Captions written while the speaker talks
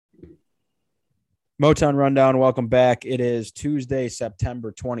Motown Rundown, welcome back. It is Tuesday,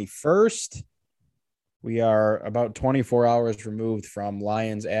 September 21st. We are about 24 hours removed from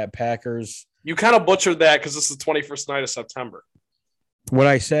Lions at Packers. You kind of butchered that because this is the 21st night of September.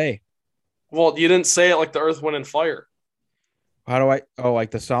 What'd I say? Well, you didn't say it like the Earth, Wind, and Fire. How do I? Oh, like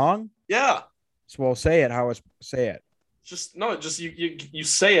the song? Yeah. So we'll say it. Say it? You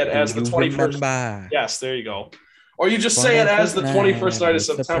say it as the 21st. Yes, there you go. Or you just say it as the 21st night of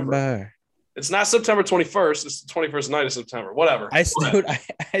September. It's not September 21st. It's the 21st night of September. Whatever. I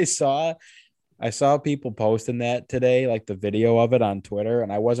saw people posting that today, like the video of it on Twitter,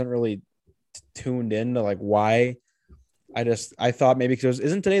 and I wasn't really tuned in to like why. I thought maybe because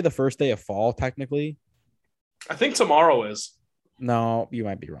isn't today the first day of fall technically? I think tomorrow is. No, you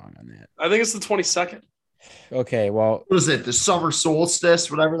might be wrong on that. I think it's the 22nd. Okay, well, what is it? The summer solstice,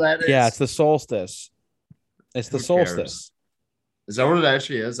 whatever that is. Yeah, it's the solstice. It's the solstice. Is that what it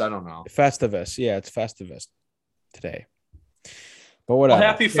actually is? I don't know. Festivus. Yeah, it's Festivus today. But whatever. Well,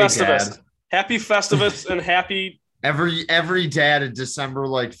 happy Festivus. Happy Festivus and happy every dad in December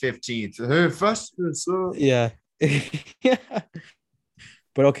 15th. Hey, Festivus. Yeah. Yeah.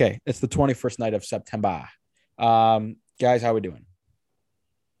 But okay, it's the 21st night of September. Guys, how we doing?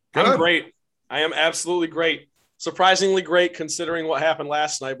 Good. I'm great. I am absolutely great. Surprisingly great considering what happened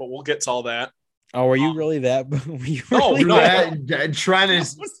last night, but we'll get to all that. Oh, were you really that? Trent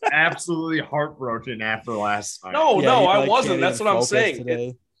is absolutely heartbroken after last night. No, I wasn't. That's what I'm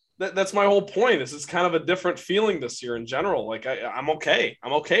saying. That's my whole point. It's kind of a different feeling this year in general. Like I'm okay.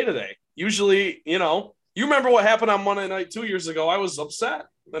 I'm okay today. Usually, you remember what happened on Monday night 2 years ago. I was upset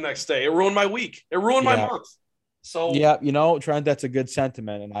the next day. It ruined my week. It ruined my month. So yeah, Trent, that's a good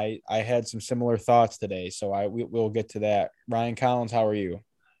sentiment, and I had some similar thoughts today. So we'll get to that. Ryan Collins, how are you?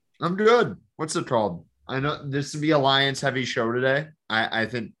 I'm good. What's it called? I know this will be a Lions heavy show today. I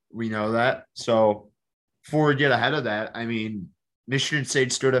think we know that. So before we get ahead of that, I mean, Michigan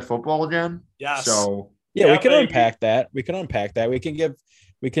State's good at football again. Yes. So yeah, we can unpack that. We can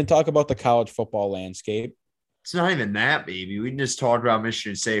talk about the college football landscape. It's not even that, baby. We can just talk about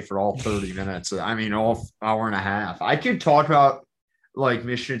Michigan State for all 30 minutes. I mean, all hour and a half. I could talk about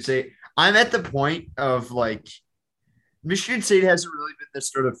Michigan State. I'm at the point of Michigan State hasn't really been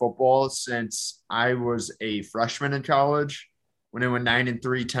this good at football since I was a freshman in college when it went 9-3,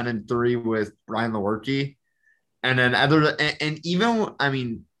 10-3 with Brian Lewerke. And then I don't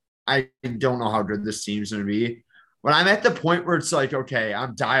know how good this team's going to be, but I'm at the point where it's okay,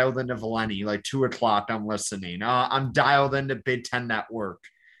 I'm dialed into Valenti, 2:00, I'm listening. I'm dialed into Big Ten Network.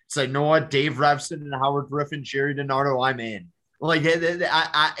 It's you know what, Dave Revson and Howard Griffin, Jerry DiNardo, I'm in.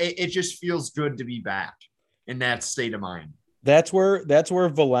 It just feels good to be back in that state of mind. That's where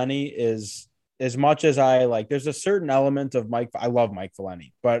Valenti is. As much as there's a certain element of Mike. I love Mike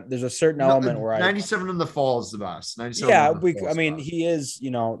Valenti, but there's a certain element where 97 in the fall is the best. He is,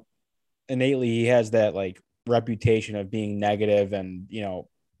 innately he has that reputation of being negative and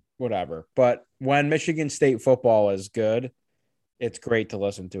whatever. But when Michigan State football is good, it's great to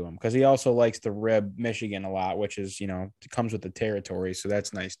listen to him because he also likes to rib Michigan a lot, which is comes with the territory, so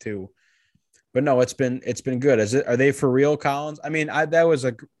that's nice too. But no, it's been good. Are they for real, Collins? I mean, that was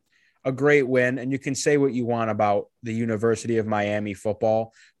a great win, and you can say what you want about the University of Miami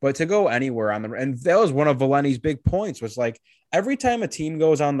football, but to go anywhere and that was one of Valenti's big points was every time a team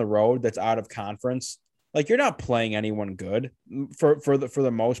goes on the road that's out of conference, you're not playing anyone good for the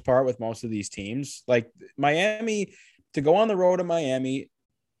most part with most of these teams. Miami, to go on the road in Miami,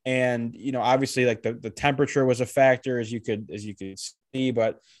 and obviously the temperature was a factor as you could see,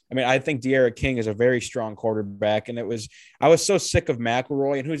 but I mean I think De'Ara King is a very strong quarterback, and I was so sick of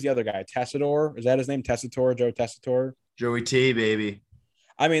McElroy, and who's the other guy? Tessitore, is that his name? Joe Tessitore, Joey T, baby.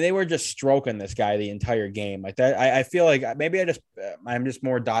 I mean, they were just stroking this guy the entire game like that. I feel like maybe I'm just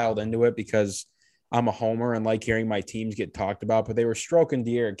more dialed into it because I'm a homer and like hearing my teams get talked about, but they were stroking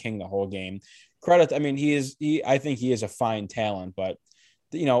De'Ara King the whole game. Credit, I mean, I think he is a fine talent, but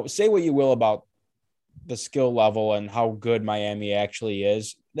say what you will about the skill level and how good Miami actually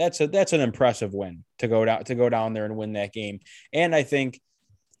is. That's an impressive win to go down there and win that game. And I think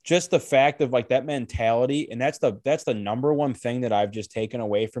just the fact of that mentality, and that's the number one thing that I've just taken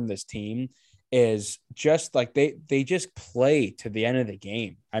away from this team is just they just play to the end of the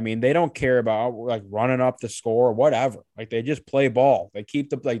game. I mean, they don't care about running up the score or whatever. They just play ball. They keep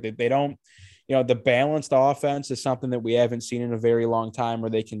they don't. The balanced offense is something that we haven't seen in a very long time where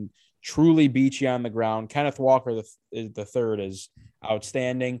they can truly beat you on the ground. Kenneth Walker, the third, is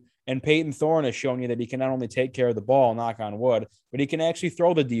outstanding. And Peyton Thorne has shown you that he can not only take care of the ball, knock on wood, but he can actually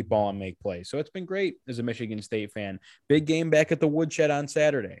throw the deep ball and make plays. So it's been great as a Michigan State fan. Big game back at the Woodshed on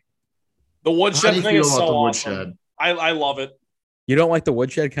Saturday. The woodshed thing is so awesome. I love it. You don't like the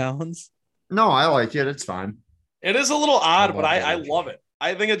woodshed, Collins? No, I like it. It's fine. It is a little odd, but I love it.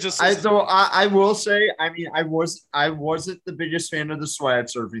 I think it just. I will say, I mean, I wasn't the biggest fan of the swag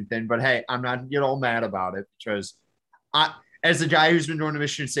surfing thing, but hey, I'm not get all mad about it because as a guy who's been going to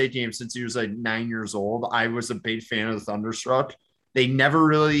Michigan State games since he was like 9 years old, I was a big fan of the Thunderstruck. They never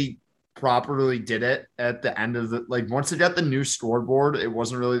really properly did it at the end of once they got the new scoreboard, it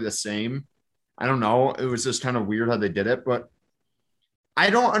wasn't really the same. I don't know. It was just kind of weird how they did it, but I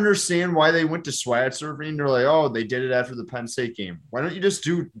don't understand why they went to swag surfing. They're like, oh, they did it after the Penn State game. Why don't you just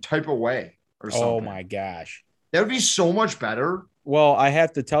do type away or something? Oh my gosh. That would be so much better. Well, I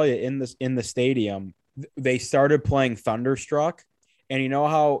have to tell you, in the stadium, they started playing Thunderstruck, and you know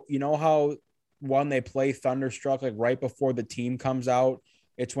how when they play Thunderstruck, like right before the team comes out,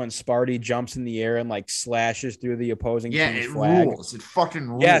 it's when Sparty jumps in the air and like slashes through the opposing team's flag. Rules. It fucking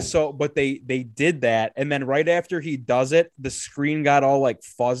rules. Yeah, but they did that, and then right after he does it, the screen got all like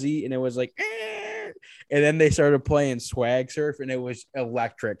fuzzy, and it was like, and then they started playing swag surf, and it was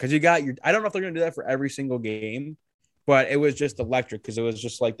electric because I don't know if they're gonna do that for every single game, but it was just electric because it was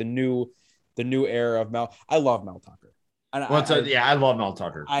just like the new era of Mel. I love Mel Tucker. I love Mel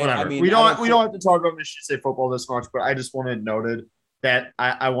Tucker. Whatever. We don't have to talk about Michigan State football this much, but I just wanted noted that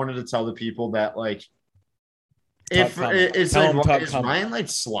I wanted to tell the people that is Ryan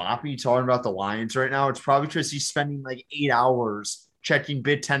sloppy talking about the Lions right now? It's probably because he's spending 8 hours checking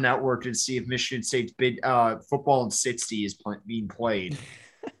Big Ten Network to see if Michigan State's big football in 60 is being played.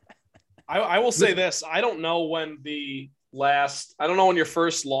 I will say this: I don't know when your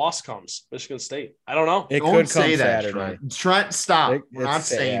first loss comes, Michigan State. I don't know. It could come Saturday. Trent, stop. We're not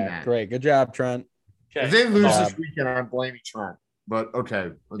saying that. Great, good job, Trent. Okay. If they lose this weekend, I'm blaming Trent. But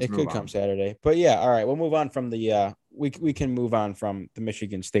okay, it could come Saturday. But yeah, all right. We'll move on from the we can move on from the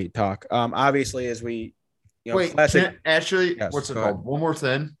Michigan State talk. Obviously, as we wait, classic... yes, what's it called? Ahead. One more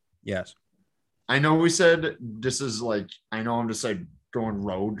thing. Yes. I know we said this is I know I'm just going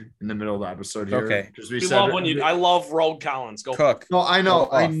road in the middle of the episode here. Okay. Because I love road Collins. Go Cook. No, I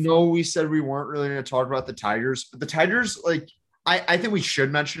know we said we weren't really going to talk about the Tigers, but the Tigers, I think we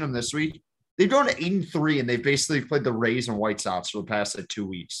should mention them this week. They've gone to 8-3, and they've basically played the Rays and White Sox for the past 2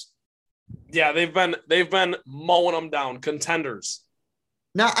 weeks. Yeah, they've been mowing them down, contenders.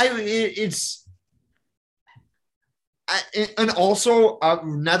 Now, and also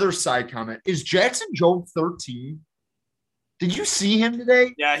another side comment is Jackson Jones 13. Did you see him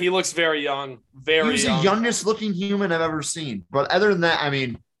today? Yeah, he looks very young. He was the youngest looking human I've ever seen. But other than that,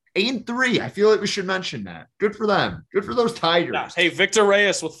 8-3. I feel like we should mention that. Good for them. Good for those Tigers. Yeah. Hey, Victor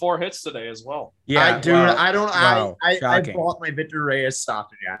Reyes with 4 hits today as well. Yeah, I bought my Victor Reyes stop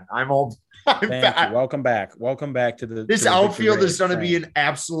again. I'm back. You. Welcome back to the. This outfield is going to be an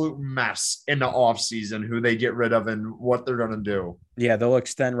absolute mess in the offseason, who they get rid of and what they're going to do. Yeah, they'll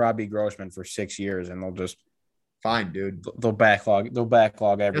extend Robbie Grossman for 6 years, and they'll just. Fine, dude. They'll backlog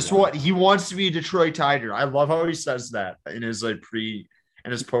everyone. Guess what? He wants to be a Detroit Tiger. I love how he says that in his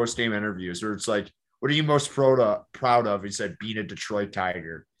his post-game interviews, where it's what are you most proud of? He said, being a Detroit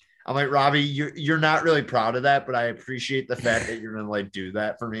Tiger. I'm like, Robbie, you're not really proud of that, but I appreciate the fact that you're gonna do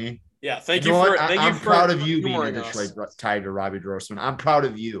that for me. Yeah, thank you. I'm proud of you being a Detroit Tiger, Robbie Grossman. I'm proud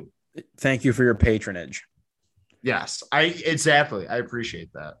of you. Thank you for your patronage. Yes, exactly. I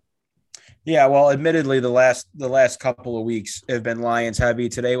appreciate that. Yeah, well, admittedly, the last couple of weeks have been Lions heavy.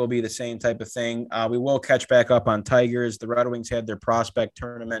 Today will be the same type of thing. We will catch back up on Tigers. The Red Wings had their prospect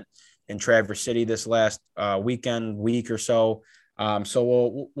tournament in Traverse City this last week or so.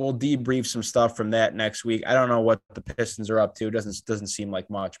 So we'll debrief some stuff from that next week. I don't know what the Pistons are up to. Doesn't seem like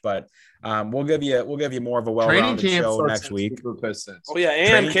much, but we'll give you more of a well-rounded show next week. Oh yeah,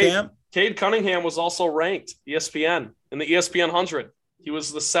 and Cade Cunningham was also ranked ESPN in the ESPN 100. He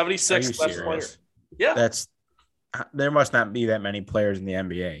was the 76th best player. Yeah, there must not be that many players in the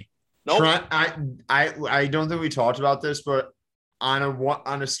NBA. Nope. Trent, I don't think we talked about this, but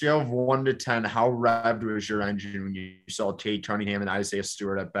on a scale of 1 to 10, how revved was your engine when you saw Cade Cunningham and Isaiah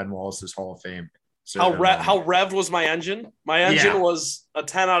Stewart at Ben Wallace's Hall of Fame? How revved was my engine? My engine was a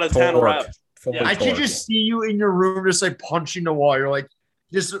 10 out of 10 revved. Yeah. I could just see you in your room just punching the wall. You're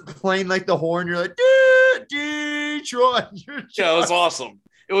just playing the horn. You're Detroit. Yeah, it was awesome.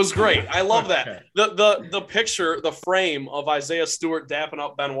 It was great. I love that. The picture, the frame of Isaiah Stewart dapping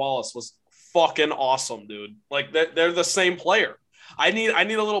up Ben Wallace was fucking awesome, dude. They're the same player. I need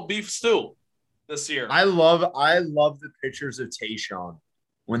a little beef stew this year. I love the pictures of Tayshaun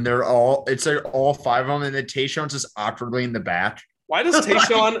when they're all all 5 of them, and then Tayshaun's just awkwardly in the back. Why does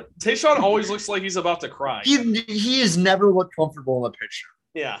Tayshaun always looks like he's about to cry? He has never looked comfortable in the picture.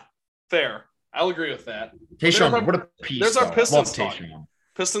 Yeah. Fair. I'll agree with that. Tayshaun, what a piece. There's our Pistons talk. Tayshaun.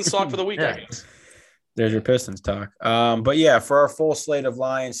 Pistons talk for the week, Yeah. I guess. There's your Pistons talk. But yeah, for our full slate of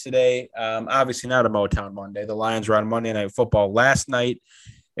Lions today, obviously not a Motown Monday. The Lions were on Monday Night Football last night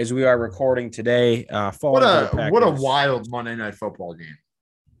as we are recording today. What a wild Monday Night Football game.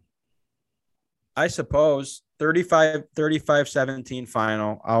 I suppose 35-17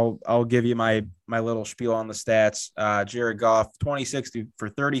 final. I'll give you my little spiel on the stats. Jared Goff, 26 for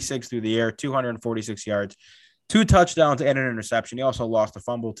 36 through the air, 246 yards, 2 touchdowns and an interception. He also lost a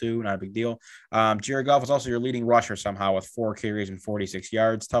fumble too, not a big deal. Jared Goff was also your leading rusher somehow with 4 carries and 46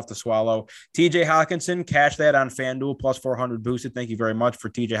 yards. Tough to swallow. TJ Hawkinson, cash that on FanDuel, plus 400 boosted. Thank you very much for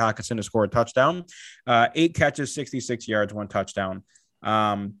TJ Hawkinson to score a touchdown. 8 catches, 66 yards, 1 touchdown.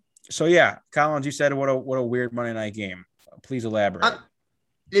 So yeah, Collins, you said what a weird Monday night game. Please elaborate.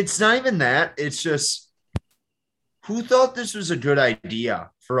 It's not even that. It's just who thought this was a good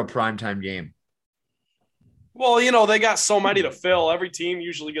idea for a primetime game? Well, they got so many to fill. Every team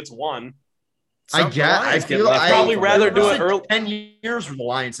usually gets one. I feel I'd probably rather do it early. 10 years for the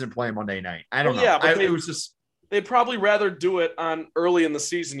Lions didn't play Monday night. I don't know. Yeah, but it was just they'd probably rather do it on early in the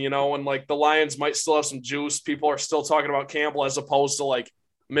season, when like the Lions might still have some juice. People are still talking about Campbell as opposed to like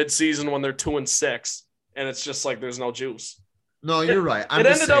mid-season when they're 2-6, and it's just like there's no juice. No, you're right.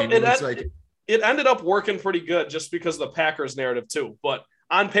 It ended up working pretty good just because of the Packers narrative too. But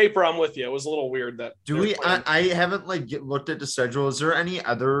on paper, I'm with you. It was a little weird that. I haven't looked at the schedule. Is there any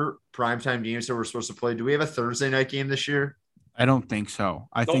other primetime games that we're supposed to play? Do we have a Thursday night game this year? I don't think so.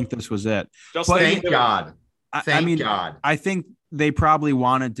 I think this was it. Thank God. Thank God. I think they probably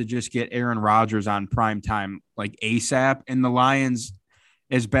wanted to just get Aaron Rodgers on primetime like ASAP, and the Lions,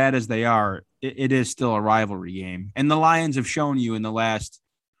 as bad as they are, it is still a rivalry game. And the Lions have shown you in the last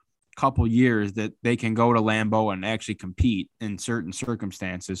couple years that they can go to Lambeau and actually compete in certain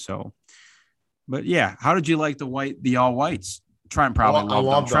circumstances. So, but yeah, how did you like the all whites? Trent probably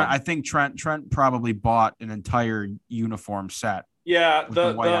loved them. I think Trent probably bought an entire uniform set. Yeah,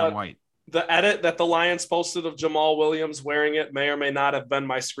 the white on white. The edit that the Lions posted of Jamal Williams wearing it may or may not have been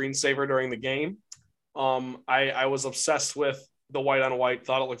my screensaver during the game. I was obsessed with the white on white,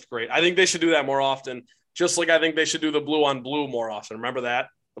 thought it looked great. I think they should do that more often, just like I think they should do the blue on blue more often. Remember that?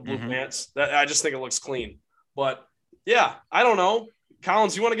 The blue pants? I just think it looks clean. But, yeah, I don't know.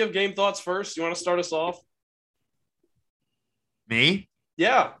 Collins, you want to give game thoughts first? You want to start us off? Me?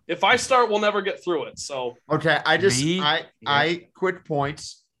 Yeah. If I start, we'll never get through it. So okay, I quick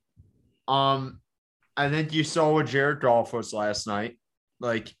points. I think you saw what Jared Goff was last night.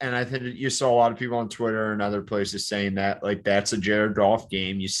 And I think you saw a lot of people on Twitter and other places saying that, that's a Jared Goff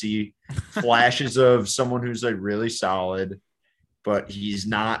game. You see flashes of someone who's, really solid, but he's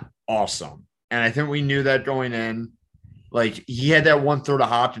not awesome. And I think we knew that going in. He had that one throw to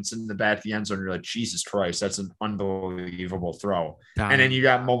Hopkins in the back of the end zone. You're like, Jesus Christ, that's an unbelievable throw. And then you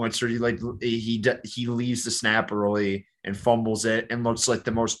got moments where he leaves the snap early and fumbles it and looks like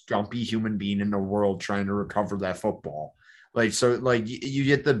the most jumpy human being in the world trying to recover that football. You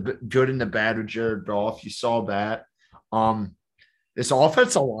get the good and the bad with Jared Goff. You saw that. This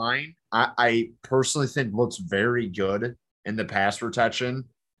offensive line, I personally think looks very good in the pass protection,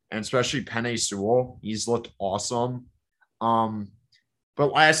 and especially Penei Sewell. He's looked awesome.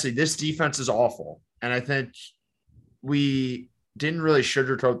 But lastly, this defense is awful. And I think we didn't really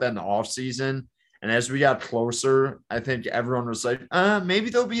sugarcoat that in the offseason. And as we got closer, I think everyone was like, maybe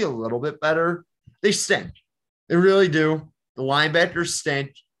they'll be a little bit better. They stink. They really do. The linebackers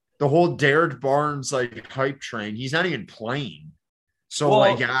stink. The whole Derek Barnes hype train. He's not even playing. So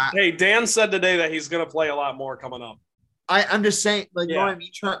hey, Dan said today that he's going to play a lot more coming up. I'm just saying, you know what I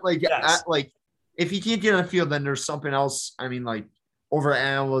mean? Yes. If he can't get on the field, then there's something else. I mean, over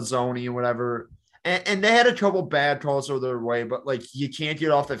Arizona or whatever. And they had a couple bad calls over their way, but you can't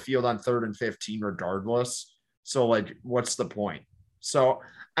get off the field on 3rd and 15 regardless. So what's the point? So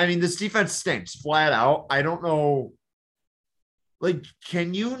I mean, this defense stinks flat out. I don't know.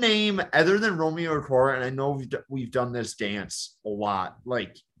 Can you name, other than Romeo Okwara, and I know we've done this dance a lot,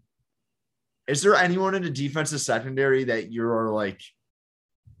 is there anyone in the defensive secondary that you're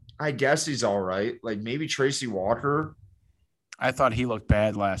I guess he's all right? Maybe Tracy Walker? I thought he looked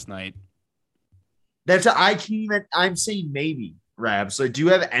bad last night. I'm saying maybe, Rabs. Do you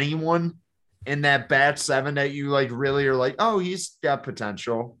have anyone in that bat 7 that you really are oh, he's got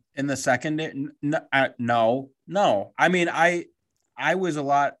potential? In the secondary? No. I mean, I was a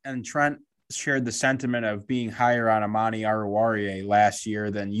lot, and Trent shared the sentiment of being higher on Amani Aruwariye last year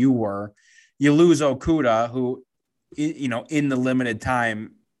than you were. You lose Okuda, who, in the limited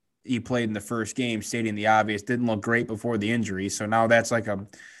time he played in the first game, stating the obvious, didn't look great before the injury. So now that's a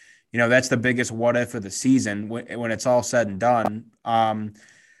that's the biggest what if of the season when it's all said and done.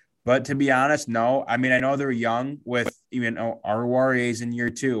 But to be honest, no. I mean, I know they're young with even Aruarie's in year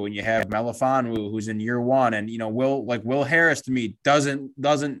 2, and you have Melifonwu who's in year 1, and Will Harris to me doesn't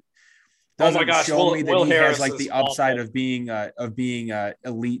oh my gosh, show me that Will he Harris has the upside awful. of being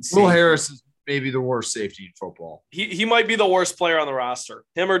elite safety. Will Harris is maybe the worst safety in football. He might be the worst player on the roster.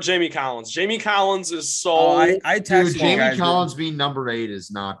 Him or Jamie Collins. Jamie Collins is so. I texted Jamie Collins being number 8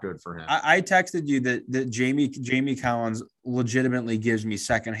 is not good for him. I texted you that Jamie Collins legitimately gives me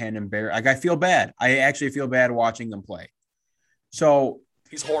secondhand embarrassment. Like I feel bad. I actually feel bad watching them play. So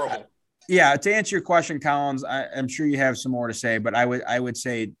he's horrible. Yeah, to answer your question, Collins, I'm sure you have some more to say, but I would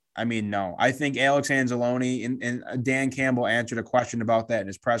say. I mean, no. I think Alex Anzalone and Dan Campbell answered a question about that in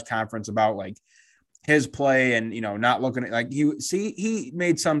his press conference about his play and not looking at he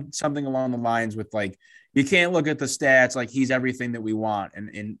made something along the lines with you can't look at the stats he's everything that we want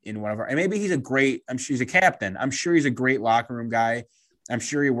in one of our, and maybe he's I'm sure he's a captain. I'm sure he's a great locker room guy. I'm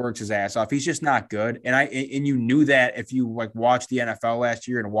sure he works his ass off. He's just not good. And you knew that if you watched the NFL last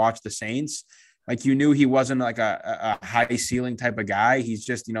year and watched the Saints. You knew he wasn't a high ceiling type of guy. He's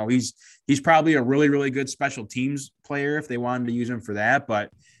just, he's probably a really, really good special teams player if they wanted to use him for that.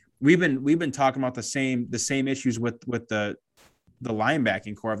 But we've been talking about the same issues with the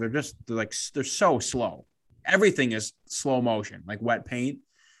linebacking core. They're so slow. Everything is slow motion, like wet paint.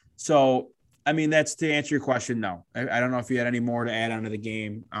 So, I mean, that's to answer your question. No, I don't know if you had any more to add onto the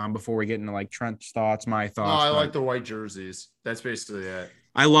game before we get into Trent's thoughts, my thoughts. No, I like the white jerseys. That's basically it.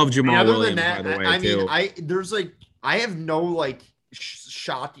 I love Jamal Williams, by the way. I have no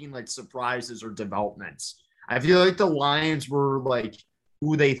shocking surprises or developments. I feel like the Lions were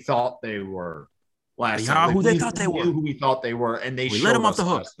who they thought they were last time. Who they thought they were. Who we thought they were, and we let them off the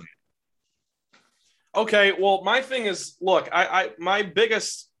hook. Okay, well, my thing is, look, my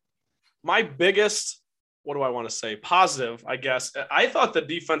biggest, what do I want to say? Positive, I guess. I thought the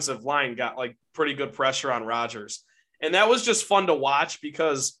defensive line got pretty good pressure on Rodgers. And that was just fun to watch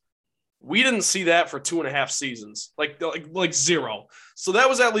because we didn't see that for 2.5 seasons, like zero. So that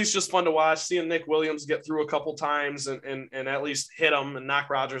was at least just fun to watch. Seeing Nick Williams get through a couple times and at least hit him and knock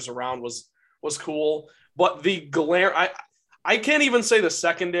Rodgers around was cool. But the glare, I can't even say the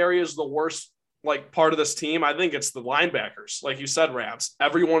secondary is the worst part of this team. I think it's the linebackers, like you said, Rabs.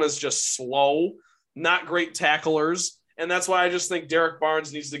 Everyone is just slow, not great tacklers. And that's why I just think Derek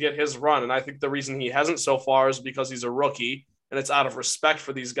Barnes needs to get his run. And I think the reason he hasn't so far is because he's a rookie, and it's out of respect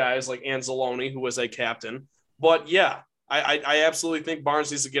for these guys like Anzalone, who is a captain. But, yeah, I absolutely think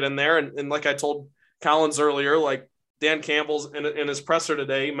Barnes needs to get in there. And like I told Collins earlier, Dan Campbell's in his presser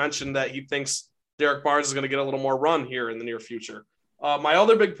today mentioned that he thinks Derek Barnes is going to get a little more run here in the near future. My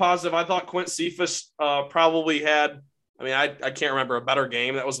other big positive, I thought Quint Cephas probably had – I can't remember a better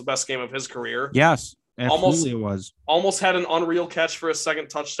game. That was the best game of his career. Yes. Absolutely, it was. Almost had an unreal catch for a second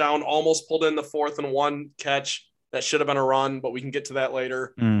touchdown. Almost pulled in the 4th and 1 catch that should have been a run, but we can get to that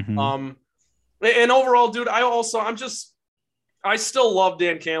later. Mm-hmm. And overall, dude, I still love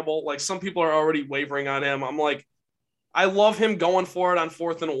Dan Campbell. Some people are already wavering on him. I love him going for it on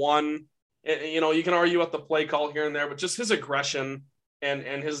 4th and 1. You can argue at the play call here and there, but just his aggression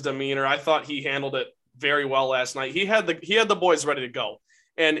and his demeanor, I thought he handled it very well last night. He had the boys ready to go.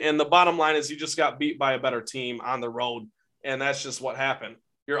 And the bottom line is you just got beat by a better team on the road, and that's just what happened.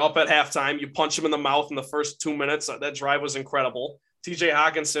 You're up at halftime. You punch him in the mouth in the first 2 minutes. That drive was incredible. TJ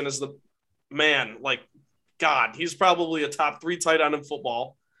Hawkinson is the man, God. He's probably a top 3 tight end in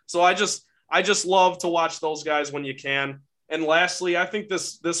football. So I just love to watch those guys when you can. And lastly, I think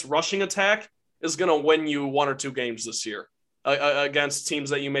this rushing attack is going to win you 1 or 2 games this year against teams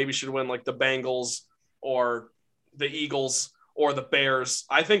that you maybe should win, like the Bengals or the Eagles or the Bears.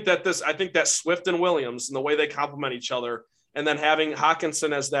 I think that Swift and Williams and the way they complement each other, and then having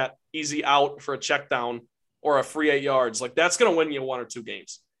Hawkinson as that easy out for a check down or a free 8 yards, that's going to win you 1 or 2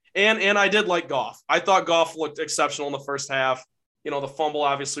 games. And I did like Goff. I thought Goff looked exceptional in the first half. The fumble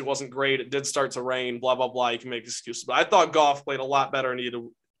obviously wasn't great. It did start to rain, blah, blah, blah. You can make excuses. But I thought Goff played a lot better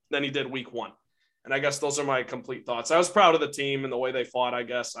than he did week 1. And I guess those are my complete thoughts. I was proud of the team and the way they fought, I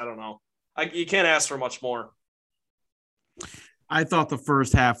guess. I don't know. You can't ask for much more. I thought the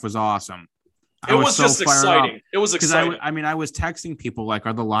first half was awesome. It was just exciting. It was exciting. I was texting people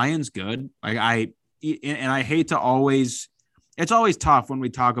are the Lions good? I hate to always – it's always tough when we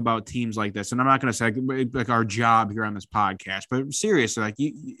talk about teams like this. And I'm not going to say our job here on this podcast, but seriously,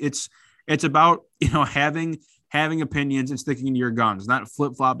 it's about, having opinions and sticking to your guns, not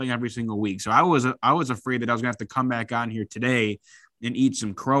flip-flopping every single week. So I was afraid that I was going to have to come back on here today and eat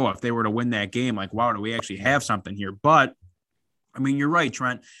some crow if they were to win that game. Wow, do we actually have something here? But I mean, you're right,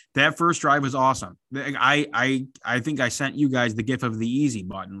 Trent. That first drive was awesome. I think I sent you guys the gif of the easy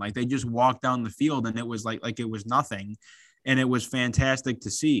button. Like they just walked down the field and it was like it was nothing. And it was fantastic to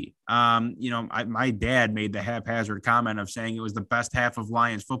see. My dad made the haphazard comment of saying it was the best half of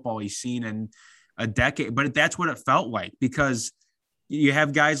Lions football he's seen in a decade. But that's what it felt like, because you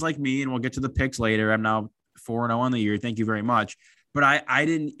have guys like me, and we'll get to the picks later. I'm now 4-0 on the year. Thank you very much. But I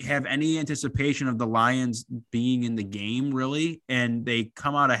didn't have any anticipation of the Lions being in the game, really. And they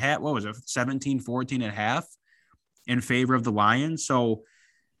come out of what was it, 17-14 at half in favor of the Lions. So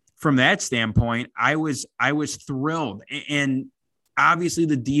from that standpoint, I was thrilled. And obviously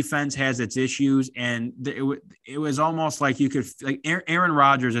the defense has its issues. And it was almost like you could, like Aaron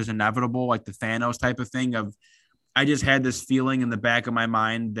Rodgers is inevitable, like the Thanos type of thing of, I just had this feeling in the back of my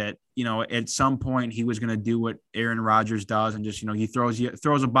mind that, at some point he was going to do what Aaron Rodgers does and just, he throws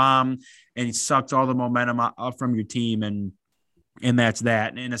a bomb and he sucks all the momentum up from your team. And that's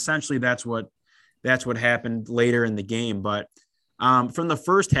that. And essentially that's what happened later in the game. But from the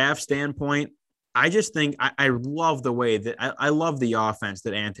first half standpoint, I just think I love the way that I love the offense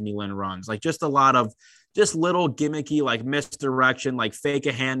that Anthony Lynn runs. Like just a lot of just little gimmicky, like misdirection, like fake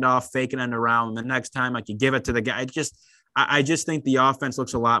a handoff, fake it end around. And the next time, like you give it to the guy. I just think the offense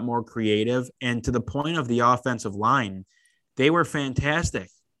looks a lot more creative. And to the point of the offensive line, they were fantastic.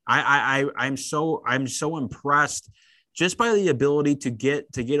 I'm so impressed just by the ability to get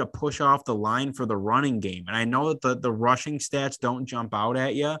a push off the line for the running game. And I know that the rushing stats don't jump out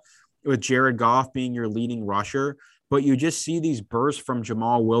at you with Jared Goff being your leading rusher, but you just see these bursts from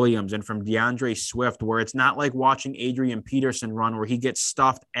Jamal Williams and from DeAndre Swift, where it's not like watching Adrian Peterson run where he gets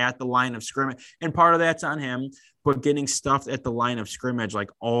stuffed at the line of scrimmage. And part of that's on him, but getting stuffed at the line of scrimmage like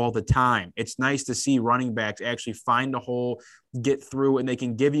all the time. It's nice to see running backs actually find a hole, get through, and they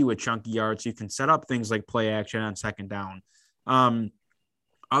can give you a chunky yard so you can set up things like play action on second down.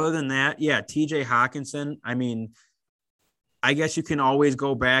 Other than that, yeah, TJ Hawkinson, I mean, I guess you can always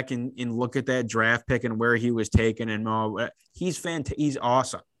go back and look at that draft pick and where he was taken. And he's fantastic. He's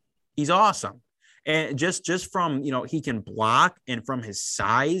awesome. He's awesome. And just from, he can block, and from his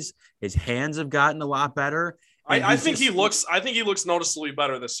size, his hands have gotten a lot better. I think he looks noticeably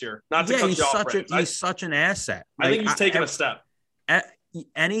better this year. Not to cut you off, he's such an asset. I think he's taken a step.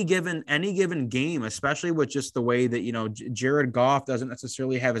 Any given game, especially with just the way that, Jared Goff doesn't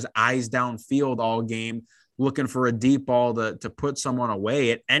necessarily have his eyes downfield all game, looking for a deep ball to put someone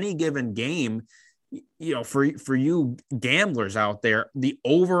away at any given game. For you gamblers out there, the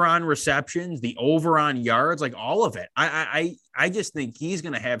over on receptions, the over on yards, like all of it. I just think he's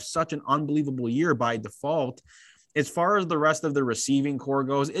going to have such an unbelievable year by default. As far as the rest of the receiving core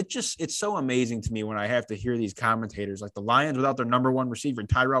goes, it's so amazing to me when I have to hear these commentators like the Lions without their number one receiver,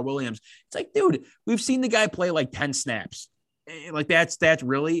 Tyrell Williams. It's like, dude, we've seen the guy play like 10 snaps. Like that's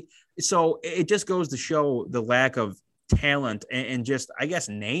really, so it just goes to show the lack of talent and just, I guess,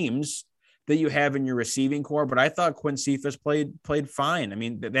 names that you have in your receiving core. But I thought Quinn Cephas played fine. I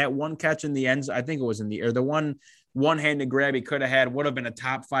mean, that one catch in the end, I think it was in the air, the one-handed grab he could have had would have been a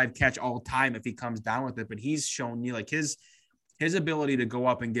top 5 catch all time if he comes down with it. But he's shown me like his ability to go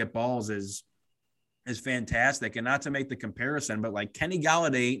up and get balls is fantastic. And not to make the comparison, but like Kenny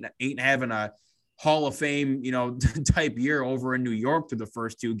Golladay ain't having a Hall of Fame, type year over in New York for the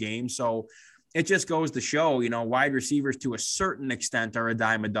first 2 games. So it just goes to show, wide receivers to a certain extent are a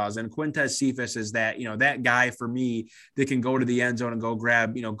dime a dozen. Quintez Cephas is that, that guy for me that can go to the end zone and go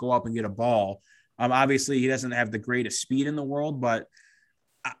grab, go up and get a ball. Obviously he doesn't have the greatest speed in the world, but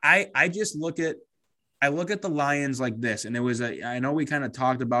I just look at the Lions like this. And I know we kind of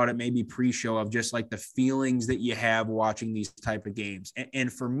talked about it maybe pre-show of just like the feelings that you have watching these type of games.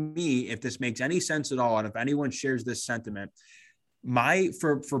 And for me, if this makes any sense at all, and if anyone shares this sentiment,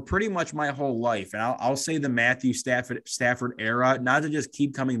 for pretty much my whole life, and I'll say the Matthew Stafford era, not to just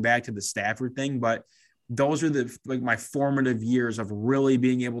keep coming back to the Stafford thing, but those are my formative years of really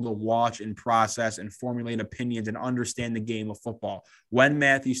being able to watch and process and formulate opinions and understand the game of football when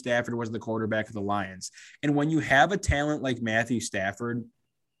Matthew Stafford was the quarterback of the Lions. And when you have a talent like Matthew Stafford,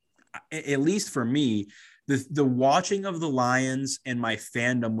 at least for me, the watching of the Lions and my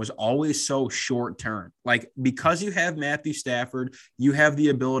fandom was always so short term. Like, because you have Matthew Stafford, you have the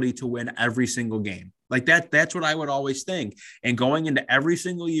ability to win every single game. Like that's what I would always think. And going into every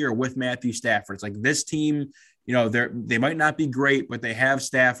single year with Matthew Stafford, it's like this team, they might not be great, but they have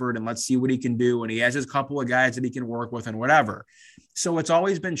Stafford and let's see what he can do. And he has his couple of guys that he can work with and whatever. So it's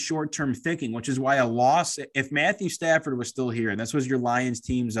always been short-term thinking, which is why a loss, if Matthew Stafford was still here, and this was your Lions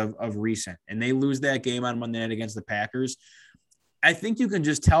teams of recent, and they lose that game on Monday night against the Packers, I think you can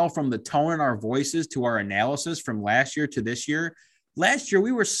just tell from the tone in our voices to our analysis from last year to this year. Last year,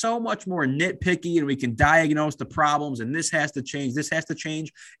 we were so much more nitpicky and we can diagnose the problems and this has to change, this has to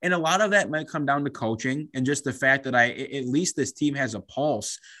change. And a lot of that might come down to coaching and just the fact that at least this team has a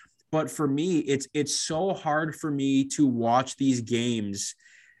pulse. But for me, it's so hard for me to watch these games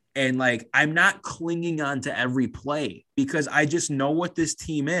and like I'm not clinging on to every play because I just know what this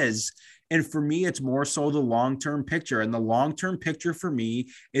team is. And for me, it's more so the long-term picture. And the long-term picture for me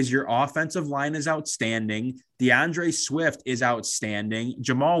is your offensive line is outstanding. DeAndre Swift is outstanding.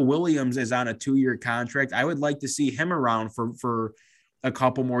 Jamal Williams is on a 2-year contract. I would like to see him around for a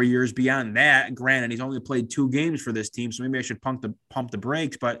couple more years beyond that. Granted, he's only played 2 games for this team, so maybe I should pump the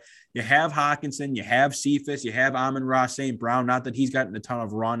brakes. But you have Hawkinson, you have Cephas, you have Amon-Ra St. Brown. Not that he's gotten a ton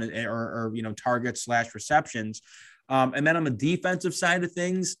of run or targets / receptions. And then on the defensive side of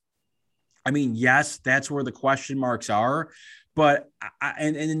things, I mean, yes, that's where the question marks are. But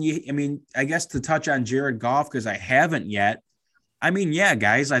I guess to touch on Jared Goff, because I haven't yet. I mean, yeah,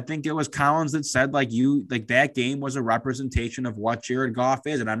 guys, I think it was Collins that said like that game was a representation of what Jared Goff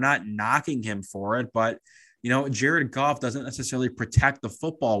is. And I'm not knocking him for it, but Jared Goff doesn't necessarily protect the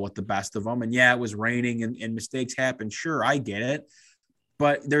football with the best of them. And yeah, it was raining and mistakes happen. Sure, I get it.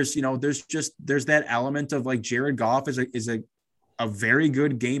 But there's that element of like Jared Goff is a very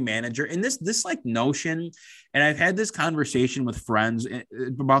good game manager. And this like notion, and I've had this conversation with friends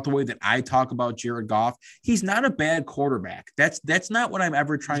about the way that I talk about Jared Goff. He's not a bad quarterback. That's not what I'm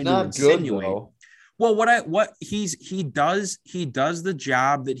ever trying to insinuate. Good, well, he does the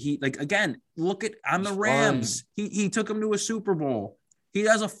job that he like, again, look at on the Rams. He took him to a Super Bowl. He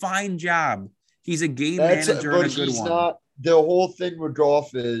does a fine job. He's a game manager and a good one. Not, the whole thing with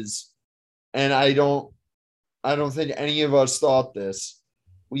Goff is, and I don't think any of us thought this.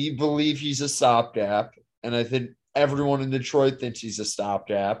 We believe he's a stopgap, and I think everyone in Detroit thinks he's a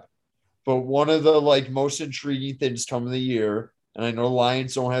stopgap. But one of the like most intriguing things coming of the year, and I know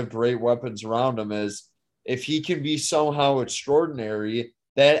Lions don't have great weapons around him, is if he can be somehow extraordinary,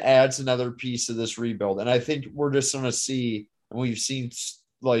 that adds another piece of this rebuild. And I think we're just going to see, and we've seen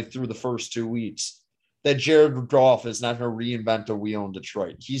like through the first 2 weeks, that Jared Goff is not going to reinvent the wheel in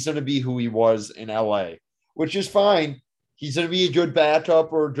Detroit. He's going to be who he was in LA. Which is fine. He's going to be a good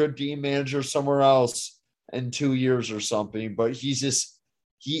backup or a good game manager somewhere else in 2 years or something. But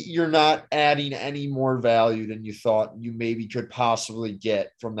you're not adding any more value than you thought you maybe could possibly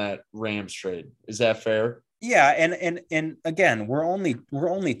get from that Rams trade. Is that fair? Yeah, and again, we're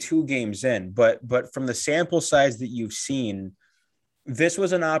only 2 games in, but from the sample size that you've seen, this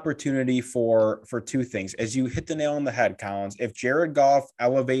was an opportunity for 2 things. As you hit the nail on the head, Collins, if Jared Goff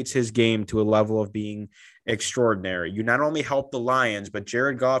elevates his game to a level of being extraordinary, you not only help the Lions, but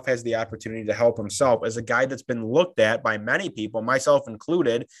Jared Goff has the opportunity to help himself as a guy that's been looked at by many people, myself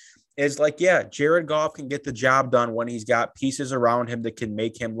included, is like, yeah, Jared Goff can get the job done when he's got pieces around him that can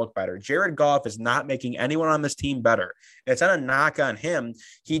make him look better. Jared Goff is not making anyone on this team better. It's not a knock on him.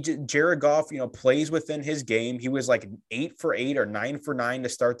 Jared Goff, plays within his game. He was like 8 for 8 or 9 for 9 to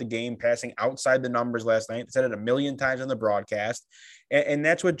start the game, passing outside the numbers last night. I said it a million times on the broadcast. And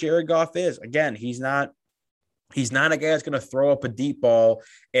that's what Jared Goff is. Again, he's not a guy that's going to throw up a deep ball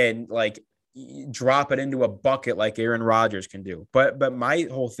and like drop it into a bucket like Aaron Rodgers can do. But my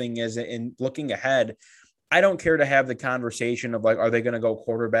whole thing is, in looking ahead, I don't care to have the conversation of like, are they going to go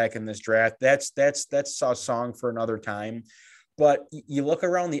quarterback in this draft? That's a song for another time. But you look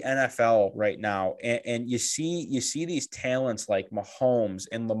around the NFL right now and you see these talents like Mahomes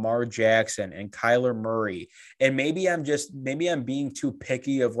and Lamar Jackson and Kyler Murray. And maybe I'm being too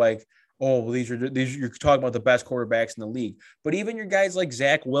picky of like, oh, well, these you're talking about the best quarterbacks in the league. But even your guys like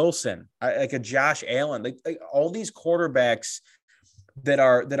Zach Wilson, like a Josh Allen, like all these quarterbacks that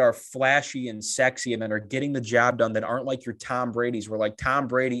are flashy and sexy and that are getting the job done, that aren't like your Tom Brady's, where like Tom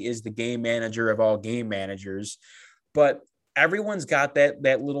Brady is the game manager of all game managers. But everyone's got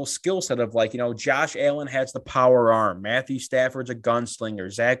that little skill set of like, Josh Allen has the power arm. Matthew Stafford's a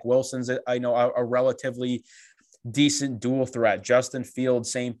gunslinger. Zach Wilson's a relatively decent dual threat. Justin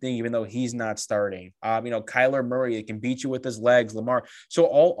Fields, same thing, even though he's not starting. Kyler Murray, he can beat you with his legs. Lamar. So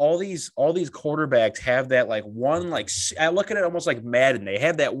all these quarterbacks have that like one, like I look at it almost like Madden. They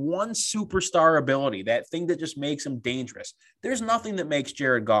have that one superstar ability, that thing that just makes them dangerous. There's nothing that makes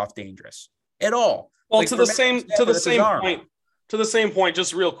Jared Goff dangerous at all. Well, like, to the same point,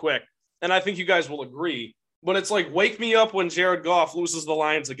 just real quick, and I think you guys will agree. But it's like, wake me up when Jared Goff loses the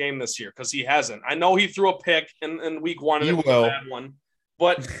Lions a game this year, because he hasn't. I know he threw a pick in week 1 and it was a bad one.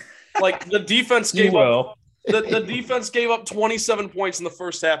 But like the defense gave up the defense gave up 27 points in the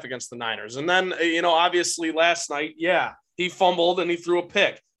first half against the Niners. And then, obviously last night, yeah, he fumbled and he threw a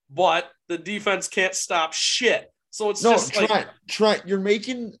pick, but the defense can't stop shit. So it's Trent,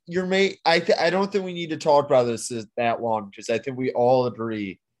 I don't think we need to talk about this that long because I think we all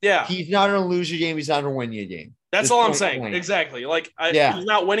agree. Yeah. He's not going to lose you a game. He's not going to win you a game. That's all I'm saying. Exactly. He's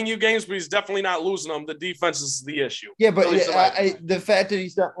not winning you games, but he's definitely not losing them. The defense is the issue. Yeah, but the fact that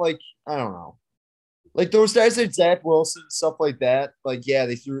he's not I don't know. Those guys like Zach Wilson and stuff like that,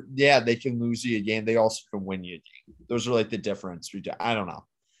 they can lose you a game. They also can win you a game. Those are the difference. I don't know.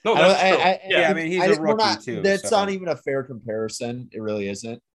 No, that's true. I mean, he's a rookie too. That's not even a fair comparison. It really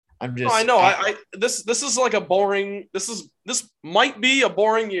isn't. I'm just. No, I know. This is like a boring. This might be a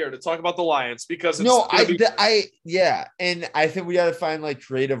boring year to talk about the Lions because and I think we got to find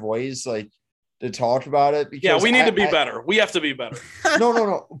creative ways to talk about it. Because we need to be better. We have to be better.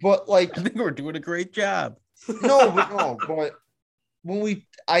 No. But I think we're doing a great job. But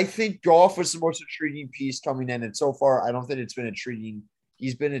I think Goff was the most intriguing piece coming in, and so far I don't think it's been intriguing.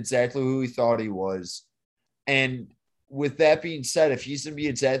 He's been exactly who he thought he was, and with that being said, if he's going to be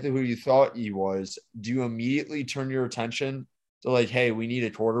exactly who you thought he was, do you immediately turn your attention to hey, we need a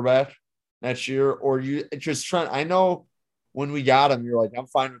quarterback next year? Or you just Trent, I know when we got him, you're I'm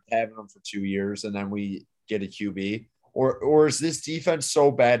fine with having him for 2 years and then we get a QB. Or is this defense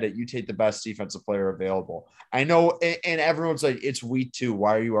so bad that you take the best defensive player available? I know, and everyone's it's week 2.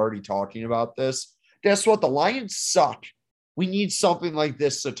 Why are you already talking about this? Guess what? The Lions suck. We need something like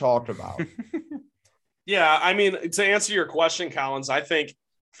this to talk about. Yeah, I mean, to answer your question, Collins, I think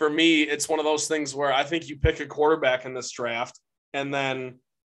for me, it's one of those things where I think you pick a quarterback in this draft and then,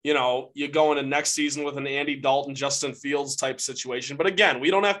 you go into next season with an Andy Dalton, Justin Fields type situation. But again, we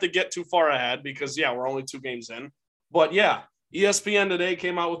don't have to get too far ahead because, we're only 2 games in. But ESPN today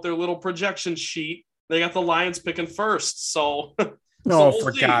came out with their little projection sheet. They got the Lions picking first. So,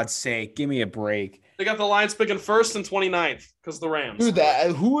 for God's sake, give me a break. They got the Lions picking first and 29th because the Rams. Dude,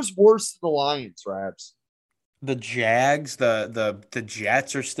 who is worse than the Lions, Rabs? The Jags, the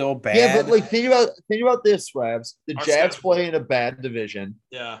Jets are still bad. Yeah, but think about this, Rabs. The Jets play in a bad division.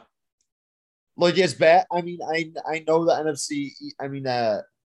 Yeah. It's bad. I mean, I know the NFC. I mean, the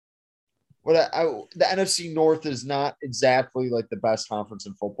NFC North is not exactly the best conference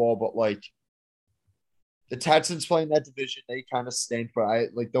in football, but the Texans playing that division, they kind of stink, but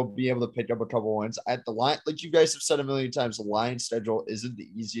they'll be able to pick up a couple wins. At the line, you guys have said a million times, the Lions schedule isn't the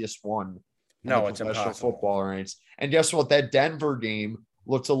easiest one. No, it's impossible. Football ranks. And guess what? That Denver game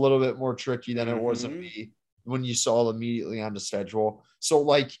looked a little bit more tricky than it was when you saw it immediately on the schedule. So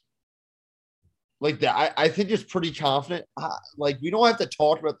that, I think it's pretty confident. We don't have to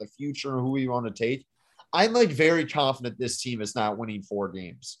talk about the future and who we want to take. I'm very confident this team is not winning 4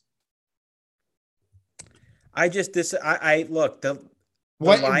 games. Look,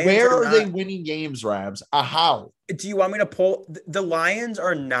 where are they winning games, Rabs? How? Do you want me to pull? The Lions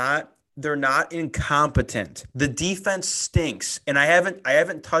are not. They're not incompetent. The defense stinks, and I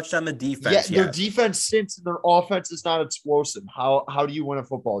haven't touched on the defense yet. Their defense stinks, and their offense is not explosive. How do you win a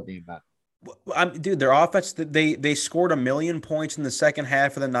football game then? Dude, their offense, they scored 1 million points in the second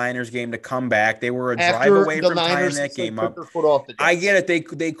half of the Niners game to come back. They were a drive away from tying that game up. I get it. They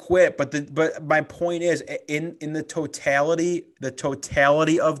quit, but my point is in the totality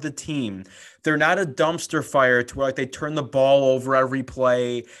of the team, they're not a dumpster fire to where they turn the ball over every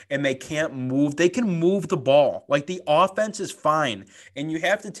play and they can't move. They can move the ball. The offense is fine. And you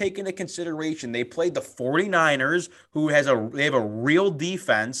have to take into consideration they played the 49ers, who they have a real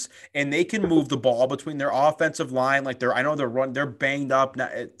defense, and they can move the ball between their offensive line. They're banged up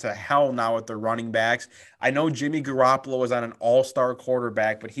to hell now with their running backs. I know Jimmy Garoppolo is on an all-star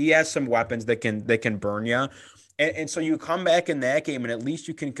quarterback, but he has some weapons that can burn you. And so you come back in that game, and at least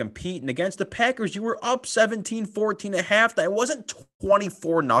you can compete. And against the Packers, you were up 17-14 at halftime. It wasn't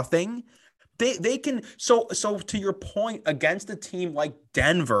 24-0. They can so to your point, against a team like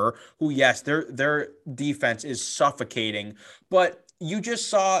Denver, who yes, their defense is suffocating, but you just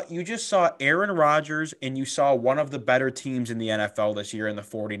saw Aaron Rodgers, and you saw one of the better teams in the NFL this year in the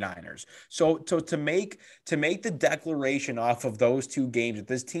 49ers. So to make the declaration off of those 2 games that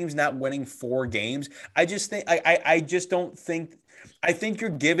this team's not winning 4 games, I think you're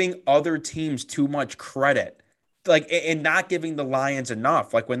giving other teams too much credit, and not giving the Lions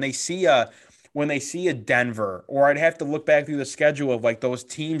enough. When they see a Denver, or I'd have to look back through the schedule of those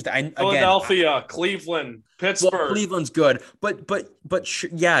teams that Philadelphia, Cleveland, Pittsburgh. Well, Cleveland's good, but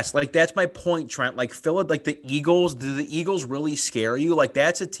yes, that's my point, Trent. The Eagles, do the Eagles really scare you?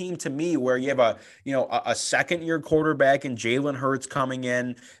 That's a team to me where you have a second-year quarterback in Jalen Hurts coming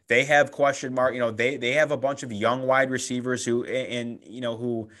in. They have question mark. They have a bunch of young wide receivers who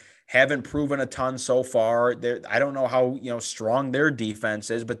haven't proven a ton so far. I don't know how, strong their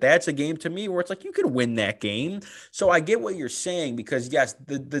defense is, but that's a game to me where it's like you could win that game. So I get what you're saying because yes,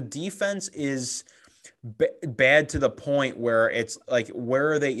 the defense is bad to the point where it's like,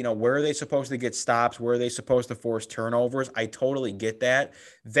 where are they supposed to get stops? Where are they supposed to force turnovers? I totally get that.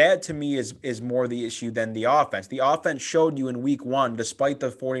 That to me is more the issue than the offense. The offense showed you in week 1, despite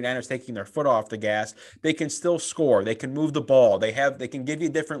the 49ers taking their foot off the gas, they can still score. They can move the ball. They can give you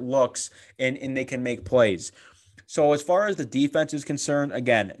different looks and they can make plays. So as far as the defense is concerned,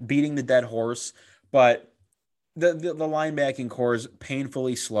 again, beating the dead horse, but the linebacking core is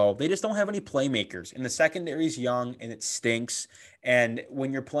painfully slow. They just don't have any playmakers. And the secondary is young and it stinks. And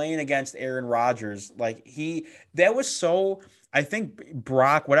when you're playing against Aaron Rodgers, I think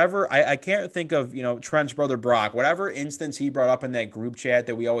Brock, whatever, I can't think of, Trent's brother Brock, whatever instance he brought up in that group chat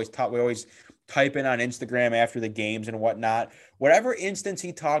that we always type in on Instagram after the games and whatnot. Whatever instance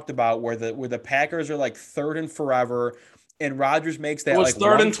he talked about where the Packers are like 3rd and forever, and Rodgers makes that. It was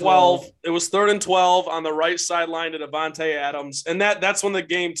 3rd and 12. It was 3rd and 12 on the right sideline to Davante Adams, and that's when the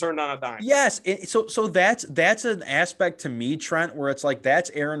game turned on a dime. Yes, so that's an aspect to me, Trent, where it's like that's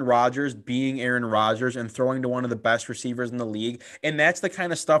Aaron Rodgers being Aaron Rodgers and throwing to one of the best receivers in the league, and that's the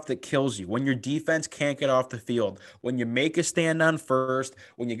kind of stuff that kills you when your defense can't get off the field, when you make a stand on first,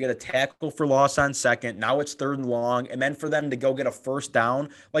 when you get a tackle for loss on second. Now it's 3rd and long, and then for them to go get a first down,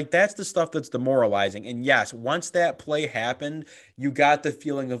 like that's the stuff that's demoralizing. And yes, once that play happened, you got the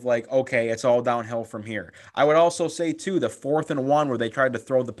feeling of like, okay, it's all downhill from here. I would also say too, the 4th and 1 where they tried to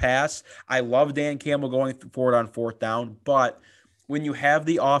throw the pass. I love Dan Campbell going forward on 4th down, but when you have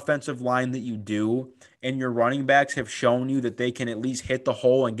the offensive line that you do, and your running backs have shown you that they can at least hit the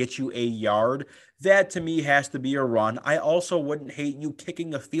hole and get you a yard, that to me has to be a run. I also wouldn't hate you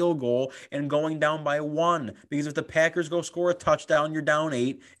kicking a field goal and going down by 1, because if the Packers go score a touchdown, you're down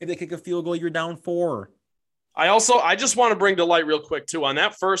 8. If they kick a field goal, you're down 4. I just want to bring to light real quick too, on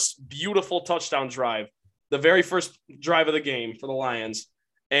that first beautiful touchdown drive, the very first drive of the game for the Lions,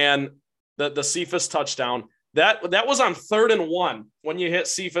 and the Cephas touchdown, that was on 3rd and 1 when you hit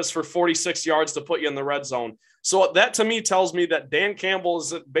Cephas for 46 yards to put you in the red zone. So that to me tells me that Dan Campbell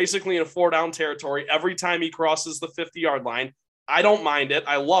is basically in a 4-down territory every time he crosses the 50-yard line. I don't mind it.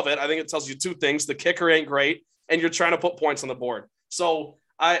 I love it. I think it tells you 2 things. The kicker ain't great, and you're trying to put points on the board. So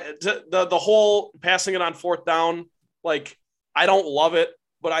the whole passing it on 4th down, like, I don't love it,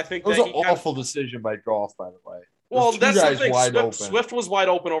 but I think it was an awful decision by Goff, by the way. Well, that's the thing. Swift was wide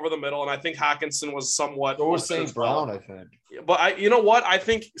open over the middle, and I think Hockenson was somewhat. So was St. Brown, I think. But you know what? I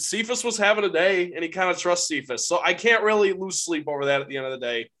think Cephas was having a day, and he kind of trusts Cephas. So I can't really lose sleep over that at the end of the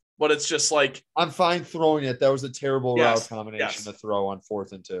day. But it's just like, I'm fine throwing it. That was a terrible route combination to throw on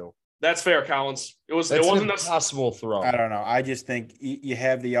 4th and 2. That's fair, Collins. It wasn't an impossible throw. I don't know. I just think you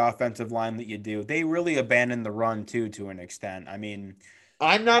have the offensive line that you do. They really abandoned the run too, to an extent. I mean,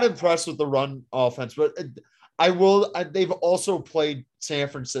 I'm not impressed with the run offense, but they've also played San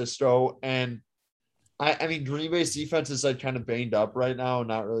Francisco, and I mean, Green Bay's defense is like kind of banged up right now,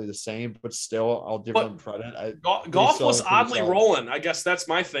 not really the same, but still, I'll give them credit. Goff was oddly rolling. I guess that's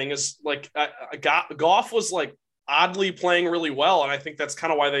my thing. Is like Goff was like oddly playing really well, and I think that's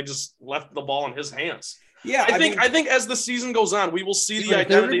kind of why they just left the ball in his hands. Yeah, I think as the season goes on, we will see the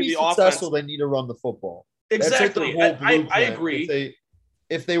identity of the offense. They need to run the football. Exactly. I agree.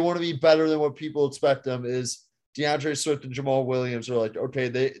 If they want to be better than what people expect them, is DeAndre Swift and Jamal Williams are like, okay,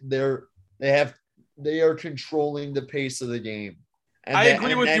 they are controlling the pace of the game. And I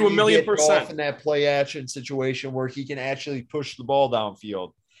agree with you 1,000,000%. In that play action situation where he can actually push the ball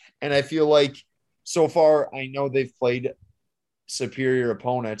downfield. And I feel like so far, I know they've played superior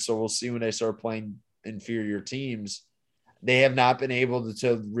opponents, so we'll see when they start playing inferior teams. They have not been able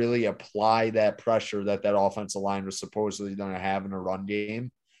to really apply that pressure that offensive line was supposedly going to have in a run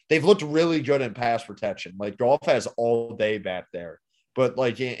game. They've looked really good in pass protection. Like, Goff has all day back there. But,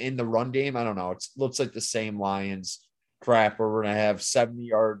 like, in the run game, I don't know. It looks like the same Lions crap where we're going to have 70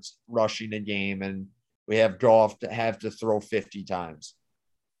 yards rushing a game and we have Goff to have to throw 50 times.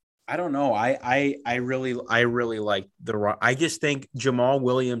 I don't know. I really like the run. I just think Jamal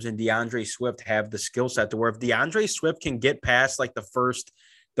Williams and DeAndre Swift have the skill set to where if DeAndre Swift can get past like the first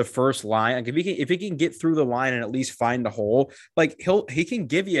line, like if he can get through the line and at least find the hole, like he can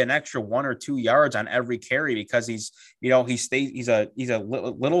give you an extra 1 or 2 yards on every carry because he's a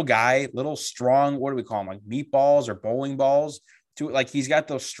little guy, little strong. What do we call him? Like meatballs or bowling balls. Like he's got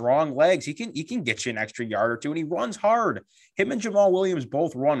those strong legs. He can get you an extra yard or 2, and he runs hard. Him and Jamal Williams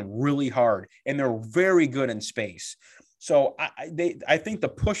both run really hard, and they're very good in space. So I think the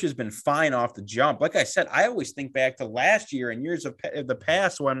push has been fine off the jump. Like I said, I always think back to last year and years of the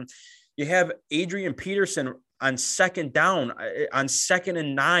past when you have Adrian Peterson on second down, on 2nd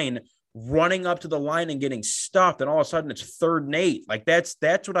and 9, running up to the line and getting stuffed, and all of a sudden it's 3rd and 8. Like that's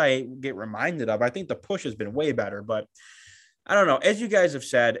what I get reminded of. I think the push has been way better, but I don't know. As you guys have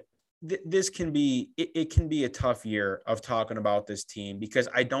said, this can be it can be a tough year of talking about this team because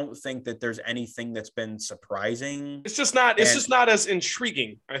I don't think that there's anything that's been surprising. It's just not as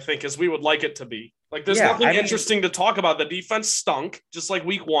intriguing, I think, as we would like it to be. Like there's nothing interesting to talk about. The defense stunk just like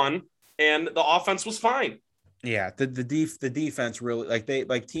week 1, and the offense was fine. Yeah, the defense really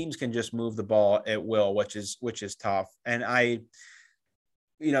teams can just move the ball at will, which is tough. And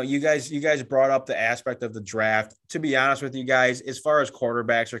you guys brought up the aspect of the draft. To be honest with you guys, as far as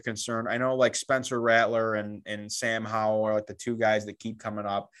quarterbacks are concerned, I know like Spencer Rattler and Sam Howell are like the 2 guys that keep coming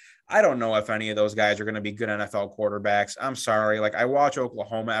up. I don't know if any of those guys are going to be good NFL quarterbacks. I'm sorry. Like I watch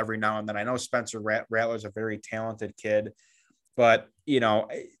Oklahoma every now and then. I know Spencer Rattler is a very talented kid, but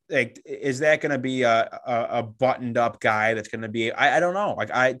is that going to be a buttoned up guy that's going to be, I don't know.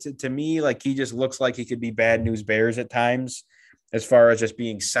 Like to me, like he just looks like he could be bad news bears at times. As far as just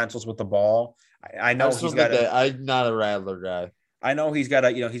being senseless with the ball, I know he's got. I'm not a Rattler guy. I know he's got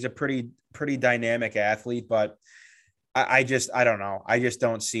he's a pretty dynamic athlete, but I don't know. I just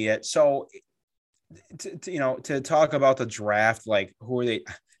don't see it. So, to talk about the draft, like who are they?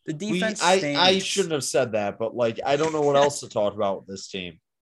 The defense. I shouldn't have said that, but like I don't know what else to talk about with this team.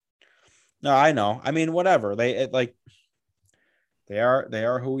 No, I know. I mean, whatever they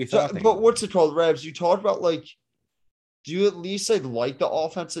are who we thought. But what's it called, Rabs? You talked about like. Do you at least like the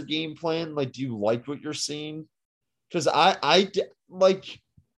offensive game plan? Like, do you like what you're seeing? Because I like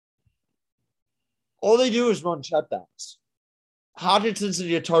all they do is run checkdowns. Hodgson's going to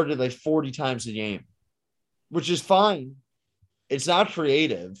get targeted like 40 times a game, which is fine. It's not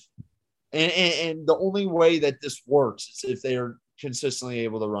creative. And the only way that this works is if they are consistently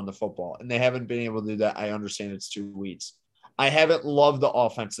able to run the football. And they haven't been able to do that. I understand it's 2 weeks. I haven't loved the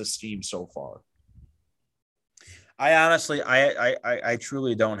offensive scheme so far. I honestly, I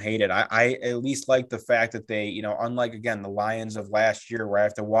truly don't hate it. I at least like the fact that they, unlike again the Lions of last year, where I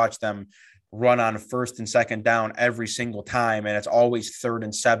have to watch them run on 1st and 2nd down every single time, and it's always 3rd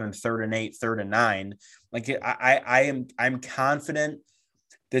and 7, 3rd and 8, 3rd and 9. Like I'm confident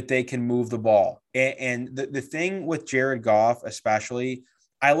that they can move the ball. And the thing with Jared Goff, especially,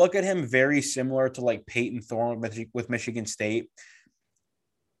 I look at him very similar to like Peyton Thorne with Michigan State.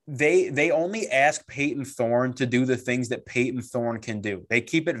 They only ask Peyton Thorne to do the things that Peyton Thorne can do. They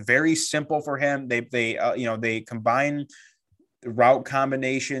keep it very simple for him. They combine route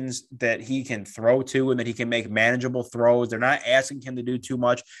combinations that he can throw to and that he can make manageable throws. They're not asking him to do too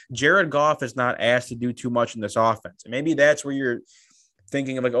much. Jared Goff is not asked to do too much in this offense. And maybe that's where you're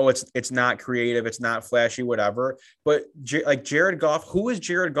thinking of like, oh, it's not creative, it's not flashy, whatever. But like Jared Goff, who is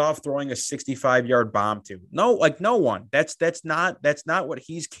Jared Goff throwing a 65-yard bomb to? No, like no one. That's not what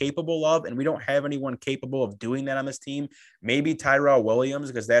he's capable of, and we don't have anyone capable of doing that on this team. Maybe Tyrell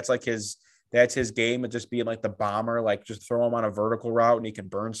Williams, because that's his game of just being like the bomber, like just throw him on a vertical route and he can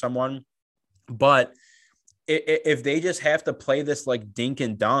burn someone. But if they just have to play this like dink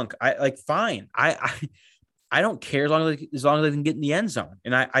and dunk, fine. I don't care as long as they can get in the end zone.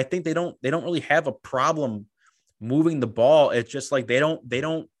 And I think they don't really have a problem moving the ball. It's just like they're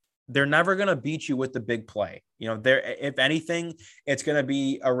never going to beat you with the big play. If anything, it's going to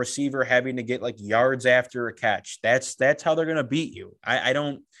be a receiver having to get like yards after a catch. That's how they're going to beat you.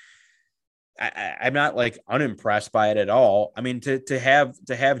 I'm not like unimpressed by it at all. I mean, to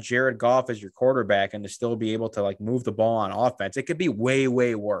have Jared Goff as your quarterback and to still be able to like move the ball on offense, it could be way,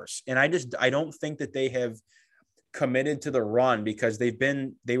 way worse. And I don't think that they have committed to the run because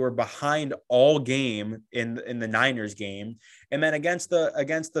they were behind all game in the Niners game. And then against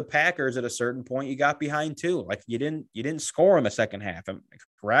the Packers at a certain point, you got behind too. Like you didn't score in the second half.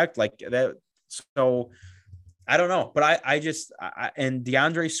 Correct? Like that. So I don't know, but and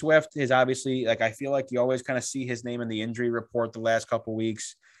DeAndre Swift is obviously like, I feel like you always kind of see his name in the injury report the last couple of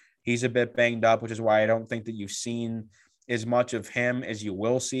weeks. He's a bit banged up, which is why I don't think that you've seen as much of him as you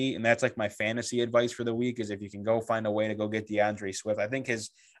will see. And that's like my fantasy advice for the week is if you can go find a way to go get DeAndre Swift. I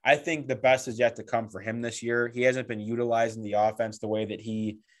think the best is yet to come for him this year. He hasn't been utilizing the offense the way that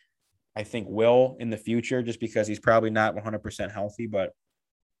he, I think, will in the future, just because he's probably not 100% healthy, but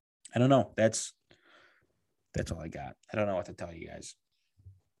I don't know. That's all I got. I don't know what to tell you guys.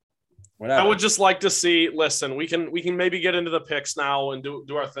 Whatever. I would just like to see, listen, we can maybe get into the picks now and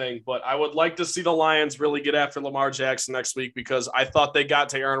do our thing, but I would like to see the Lions really get after Lamar Jackson next week because I thought they got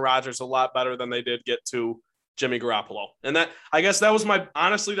to Aaron Rodgers a lot better than they did get to Jimmy Garoppolo. And that, I guess that was my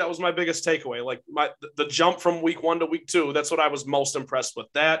biggest takeaway. Like the jump from week 1 to week 2, that's what I was most impressed with.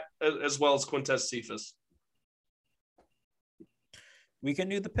 That as well as Quintez Cephas. We can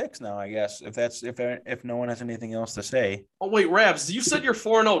do the picks now, I guess, if no one has anything else to say. Oh, wait, Rabs, you said you're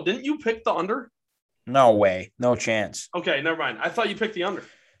 4-0. Didn't you pick the under? No way. No chance. Okay, never mind. I thought you picked the under.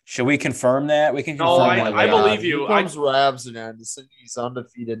 Should we confirm that? We can confirm that. I believe you. Here comes Rabs and Anderson. He's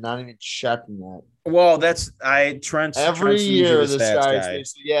undefeated, not even checking that. Well, Trent's every year this guy.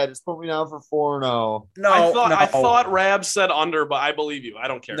 Just put me down for 4-0. No, I thought Rabs said under, but I believe you. I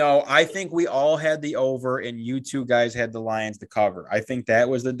don't care. No, I think we all had the over, and you two guys had the Lions to cover. I think that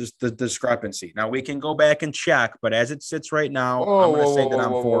was the discrepancy. Now we can go back and check, but as it sits right now, I'm going to say that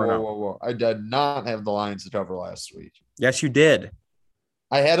I'm 4-0. I did not have the Lions to cover last week. Yes, you did.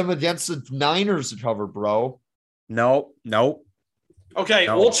 I had them against the Niners to cover, bro. Nope. Okay,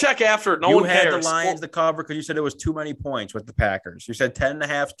 we'll check after. No one cares. You had the Lions to cover because you said it was too many points with the Packers. You said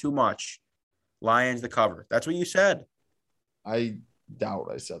 10.5 too much. Lions to cover. That's what you said. I doubt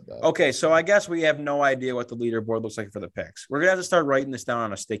I said that. Okay, so I guess we have no idea what the leaderboard looks like for the picks. We're going to have to start writing this down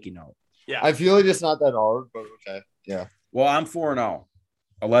on a sticky note. Yeah. I feel like it's not that hard, but okay. Yeah. Well, I'm 4-0.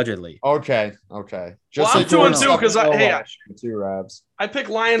 Allegedly. Okay. Just I'm 2-2 because two Rabs. I pick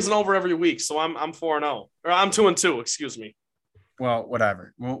Lions and over every week, so I'm 4-0. Or I'm 2-2. Excuse me. Well,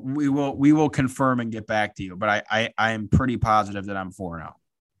 whatever. We will confirm and get back to you, but I am pretty positive that I'm 4-0.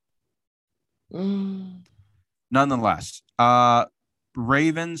 Nonetheless,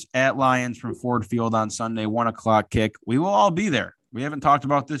 Ravens at Lions from Ford Field on Sunday, 1:00 kick. We will all be there. We haven't talked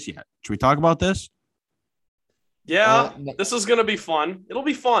about this yet. Should we talk about this? Yeah, this is going to be fun. It'll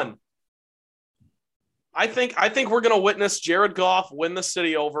be fun. I think we're going to witness Jared Goff win the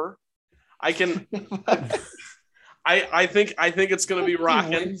city over. I think it's going to be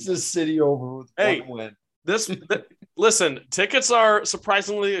rocking. He wins the city over with one win. Listen, tickets are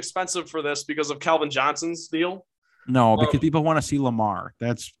surprisingly expensive for this because of Calvin Johnson's deal. No, because people want to see Lamar.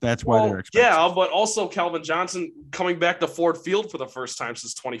 That's why they're expensive. Yeah, but also Calvin Johnson coming back to Ford Field for the first time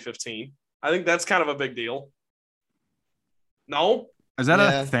since 2015. I think that's kind of a big deal. No? Is that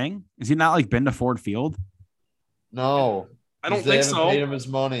a thing? Is he not been to Ford Field? No. I don't think so. Paid him his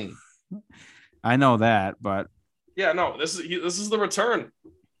money. I know that, but yeah, no, this is the return.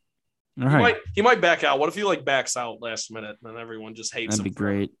 All right. He might back out. What if he backs out last minute and everyone just hates him? That'd be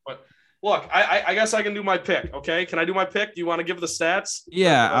great. But look, I guess I can do my pick. Okay, can I do my pick? Do you want to give the stats?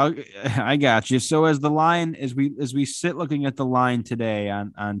 Yeah, I got you. So as we sit looking at the line today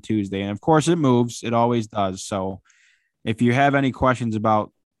on Tuesday, and of course it moves. It always does. So if you have any questions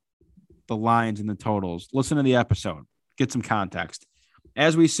about the lines and the totals, listen to the episode. Get some context.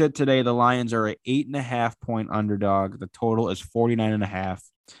 As we sit today, the Lions are an 8.5-point underdog. The total is 49.5.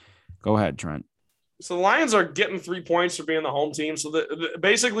 Go ahead, Trent. So the Lions are getting 3 points for being the home team. So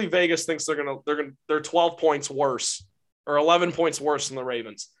basically Vegas thinks they're 12 points worse or 11 points worse than the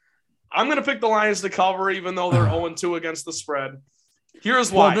Ravens. I'm going to pick the Lions to cover, even though they're 0-2 against the spread.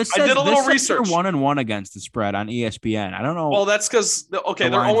 Here's why. I did a little research. They're 1-1 against the spread on ESPN. I don't know. Well, that's because they're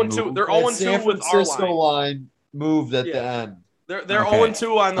 0-2. They're 0-2 with our line moved at the end. They're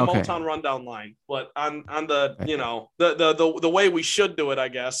 0-2 on the Motown Rundown line, but on the the way we should do it, I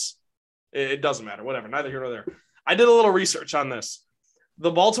guess it doesn't matter. Whatever, neither here nor there. I did a little research on this.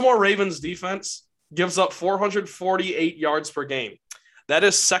 The Baltimore Ravens defense gives up 448 yards per game. That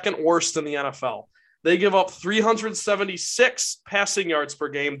is second worst in the NFL. They give up 376 passing yards per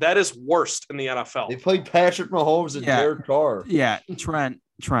game. That is worst in the NFL. They played Patrick Mahomes and Derek Carr. Yeah, Trent.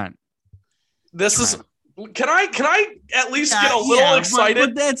 This is. Can I at least get a little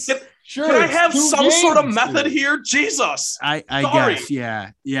excited? Can I have some sort of method here? Jesus. I guess.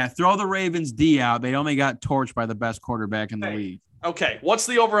 Yeah. Throw the Ravens D out. They only got torched by the best quarterback in the league. Okay. What's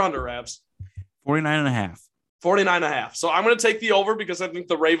the over/under, Rabs? 49.5. 49.5. So I'm going to take the over because I think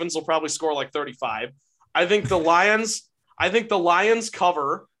the Ravens will probably score like 35. I think the Lions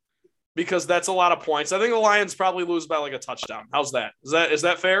cover because that's a lot of points. I think the Lions probably lose by like a touchdown. How's that? Is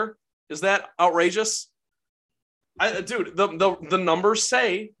that fair? Is that outrageous? Dude, the numbers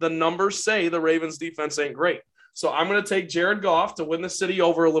say the Ravens defense ain't great. So I'm going to take Jared Goff to win the city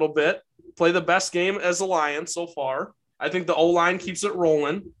over a little bit, play the best game as a Lion so far. I think the O-line keeps it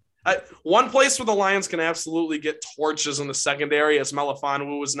rolling. One place where the Lions can absolutely get torches in the secondary, as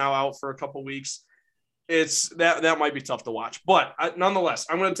Melifonwu is now out for a couple weeks. It's that might be tough to watch, but nonetheless,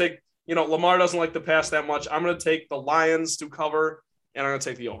 I'm going to take. Lamar doesn't like to pass that much. I'm going to take the Lions to cover, and I'm going to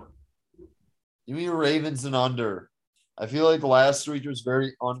take the over. Give me Ravens and under. I feel like last week was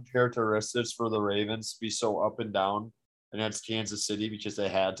very uncharacteristic for the Ravens to be so up and down, and that's Kansas City because they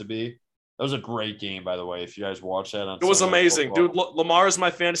had to be. That was a great game, by the way. If you guys watch that, it was amazing, dude. Lamar is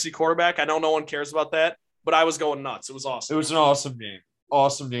my fantasy quarterback. I know no one cares about that, but I was going nuts. It was awesome. It was an awesome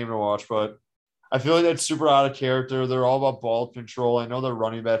game to watch. But I feel like that's super out of character. They're all about ball control. I know their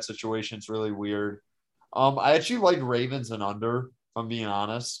running back situation is really weird. I actually like Ravens and under. If I'm being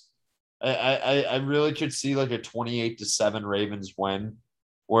honest, I really could see like a 28-7 Ravens win,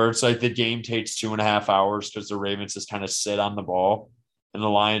 where it's like the game takes 2.5 hours because the Ravens just kind of sit on the ball. And the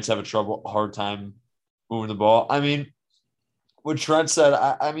Lions have a hard time moving the ball. I mean, what Trent said,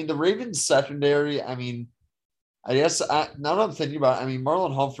 I mean, the Ravens secondary, I mean, I guess now that I'm thinking about it, I mean,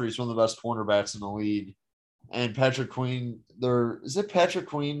 Marlon Humphrey is one of the best cornerbacks in the league. And Patrick Queen, is it Patrick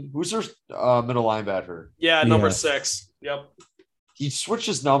Queen? Who's their middle linebacker? Yeah, number 6. Yep. He switched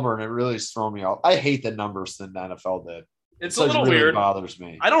his number, and it really is throwing me off. I hate the numbers than the NFL did. It's a little weird. It bothers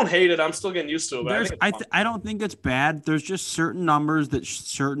me. I don't hate it. I'm still getting used to it. But I don't think it's bad. There's just certain numbers that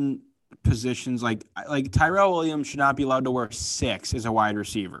certain positions, like Tyrell Williams should not be allowed to wear 6 as a wide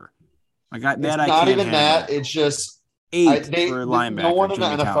receiver. Like that, it's not even that. It's just 8 for linebacker. No one in the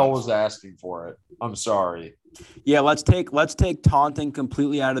NFL was asking for it. I'm sorry. Yeah, let's take taunting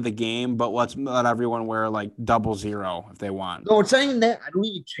completely out of the game, but let's let everyone wear like 00 if they want. No, it's not even that. I don't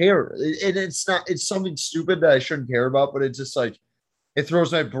even care. And it's not. It's something stupid that I shouldn't care about, but it's just like it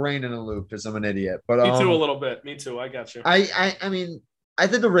throws my brain in a loop because I'm an idiot. But me too, a little bit. Me too. I got you. I mean, I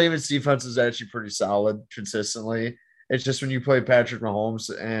think the Ravens defense is actually pretty solid consistently. It's just when you play Patrick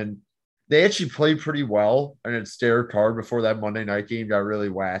Mahomes, and they actually played pretty well, and it's Derek Carr before that Monday night game got really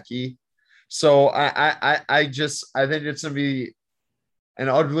wacky. So I think it's going to be an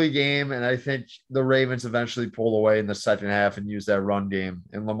ugly game, and I think the Ravens eventually pull away in the second half and use that run game,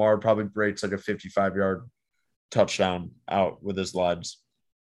 and Lamar probably breaks like a 55-yard touchdown out with his legs.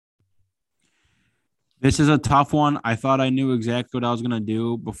 This is a tough one. I thought I knew exactly what I was going to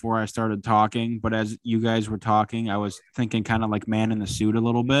do before I started talking, but as you guys were talking, I was thinking kind of like man in the suit a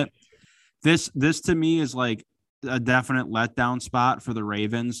little bit. This to me is like a definite letdown spot for the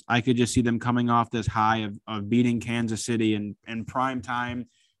Ravens. I could just see them coming off this high of beating Kansas City in prime time,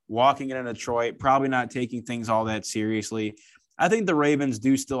 walking into Detroit, probably not taking things all that seriously. I think the Ravens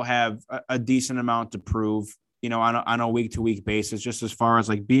do still have a decent amount to prove, on a week-to-week basis, just as far as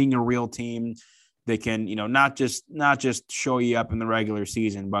like being a real team. They can, not just show you up in the regular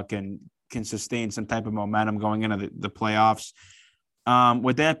season, but can sustain some type of momentum going into the playoffs.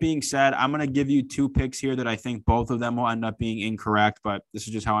 With that being said, I'm going to give you 2 picks here that I think both of them will end up being incorrect, but this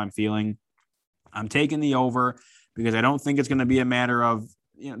is just how I'm feeling. I'm taking the over because I don't think it's going to be a matter of,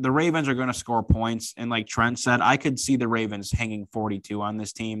 the Ravens are going to score points. And like Trent said, I could see the Ravens hanging 42 on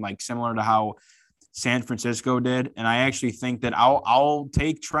this team, like similar to how San Francisco did. And I actually think that I'll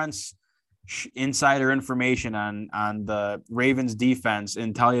take Trent's insider information on the Ravens defense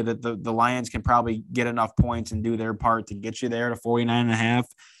and tell you that the Lions can probably get enough points and do their part to get you there to 49.5.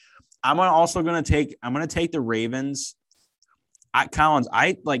 I'm going to take the Ravens. Collins,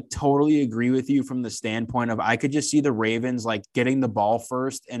 I like totally agree with you from the standpoint of I could just see the Ravens like getting the ball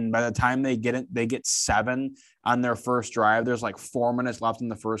first, and by the time they get 7 on their first drive. There's like 4 minutes left in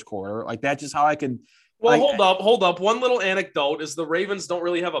the first quarter. Like that's just how I could. Well, hold up. One little anecdote is the Ravens don't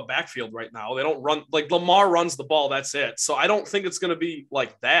really have a backfield right now. They don't run like Lamar runs the ball. That's it. So I don't think it's going to be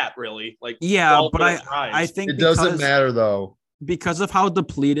like that really. Like yeah, but I think it doesn't matter though because of how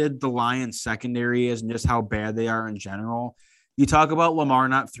depleted the Lions secondary is and just how bad they are in general. You talk about Lamar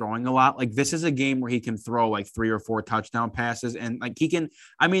not throwing a lot. Like this is a game where he can throw like 3 or 4 touchdown passes, and like he can.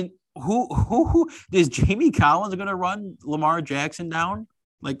 I mean, who is Jamie Collins going to run Lamar Jackson down?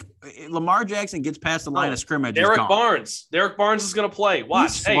 Like Lamar Jackson gets past the line of scrimmage. Derek Barnes is going to play.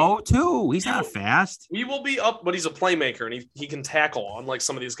 Watch. He's slow too. He's not fast. We will be up, but he's a playmaker and he can tackle, unlike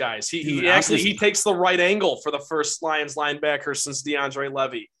some of these guys. He takes the right angle for the first Lions linebacker since DeAndre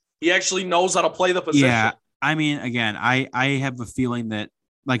Levy. He actually knows how to play the position. Yeah. I mean, again, I have a feeling that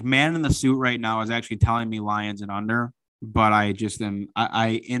like man in the suit right now is actually telling me Lions and under, but I just am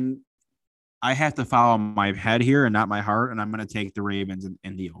I have to follow my head here and not my heart, and I'm going to take the Ravens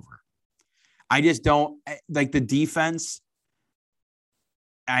in the over. I just don't like the defense.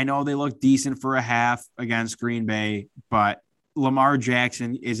 I know they look decent for a half against Green Bay, but Lamar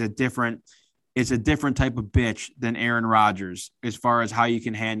Jackson is a different type of bitch than Aaron Rodgers as far as how you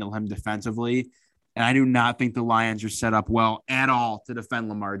can handle him defensively. And I do not think the Lions are set up well at all to defend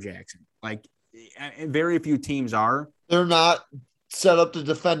Lamar Jackson. Like very few teams are. They're not set up to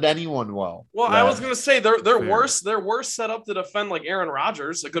defend anyone well. Well, I was going to say they're worse. They're worse set up to defend like Aaron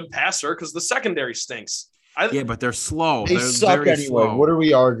Rodgers, a good passer, because the secondary stinks. Yeah, but they're slow. They suck anyway. Slow. What are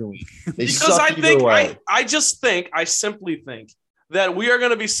we arguing? I simply think that we are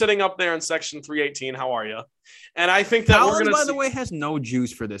going to be sitting up there in section 318. How are you? And I think that Collins, we're going to by the way, has no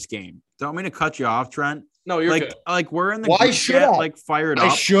juice for this game. Don't mean to cut you off, Trent. No, you're like, good. Like we're in the Why should chat, I? like fired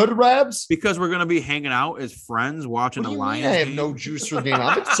up. I should, Rabs? Because we're gonna be hanging out as friends watching the Lions. I have no juice for the game.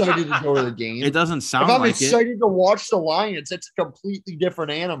 I'm excited to go to the game. It doesn't sound if I'm like excited to watch the Lions, it's a completely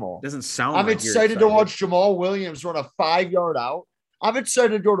different animal. It doesn't sound I'm like excited to watch Jamal Williams run a 5-yard out. I'm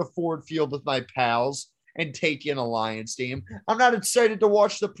excited to go to Ford Field with my pals and take in a Lions team. I'm not excited to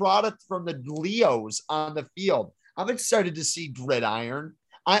watch the product from the Leos on the field. I'm excited to see Gridiron.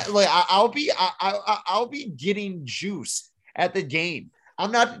 I'll be getting juice at the game.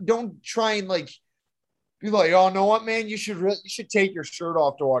 Don't try and be like, oh, know what, man? You should take your shirt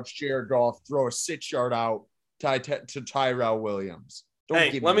off to watch Jared Goff throw a 6-yard out to Tyrell Williams.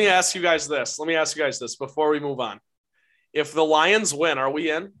 Let me ask you guys this. Before we move on. If the Lions win, are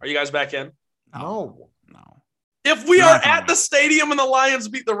we in? Are you guys back in? No. If we are at the stadium and the Lions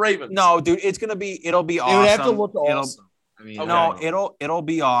beat the Ravens. No, dude, it'll be awesome. It would have to look awesome. It'll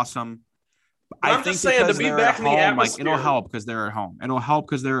be awesome. I'm just saying to be back in the atmosphere. It'll help because they're at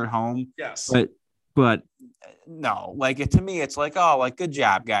home. Yes. But no, to me, it's good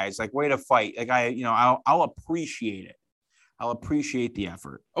job, guys. Way to fight. I'll appreciate it. I'll appreciate the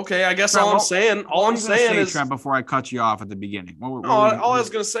effort. Okay, I guess all I'm saying is Trent, before I cut you off at the beginning. All I was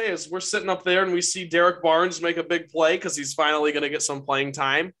going to say is we're sitting up there and we see Derek Barnes make a big play because he's finally going to get some playing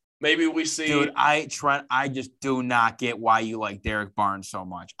time. Maybe we see. Dude, Trent, I just do not get why you like Derek Barnes so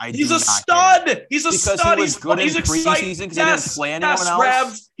much. He's a stud. He's a stud. He's good in preseason because he didn't play anyone else.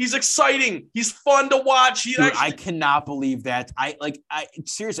 Rabs. He's exciting. He's fun to watch. I cannot believe that. I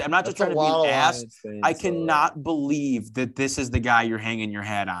seriously. I'm not just trying to be an ass. I cannot believe that this is the guy you're hanging your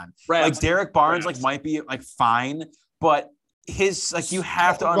hat on. Rabs, Derek Barnes might be fine, but his you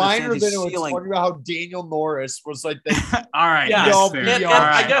have to understand his ceiling. Talking about how Daniel Norris was all right. Yeah,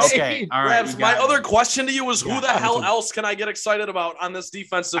 I guess. Okay. All right. Rabs, my other question to you is, who the hell else can I get excited about on this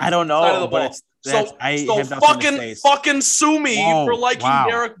defensive? I don't know, side of the ball? Fucking sue me for liking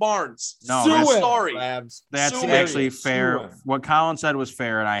Derek Barnes. No, sorry. That's actually fair. What Colin said was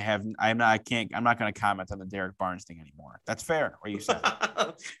fair, and I'm not going to comment on the Derek Barnes thing anymore. That's fair. What you said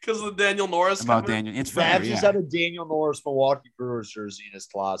because of the Daniel Norris about Daniel. It's fair. Rabs has had a Daniel Norris Milwaukee Brewers jersey in his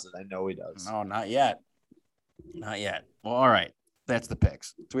closet. I know he does. No, not yet. Not yet. Well, all right. That's the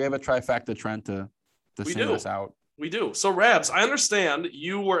picks. Do we have a trifecta, Trent, to sing us out? We do. So, Rabs, I understand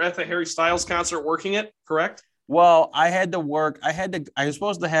you were at the Harry Styles concert working it, correct? Well, I had to work. I was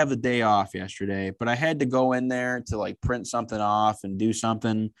supposed to have the day off yesterday, but I had to go in there to print something off and do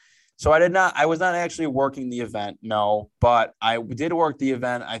something. So I was not actually working the event, no, but I did work the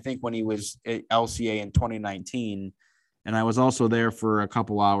event, I think, when he was at LCA in 2019. And I was also there for a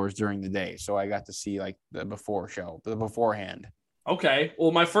couple hours during the day. So I got to see the beforehand. Okay.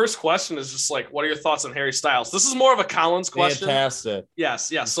 Well, my first question is just what are your thoughts on Harry Styles? This is more of a Collins question. Fantastic.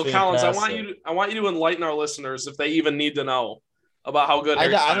 Yes. So Collins, I want you to enlighten our listeners if they even need to know about how good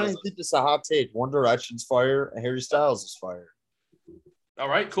Harry Styles is. I don't think this is a hot take. One Direction's fire, Harry Styles is fire. All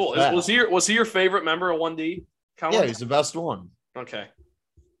right, cool. Was he your favorite member of 1D? Collins? Yeah, he's the best one. Okay.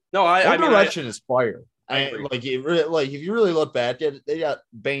 No, One Direction is fire. If you really look back at it, they got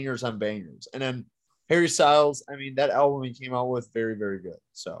bangers on bangers. And then Harry Styles, that album he came out with, very, very good.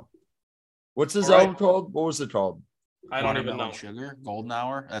 So, what's his album called? What was it called? I don't even know. Sugar, Golden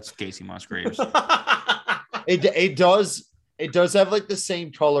Hour. That's Casey Musgraves. It does have the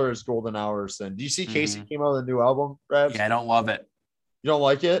same color as Golden Hours. Then, do you see Casey came out with a new album, Rabs? Yeah, I don't love it. You don't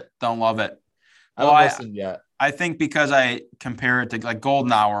like it? Don't love it. I haven't listened yet. I think because I compare it to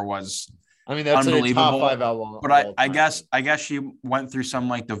Golden Hour was. That's a top 5 album. But I guess she went through some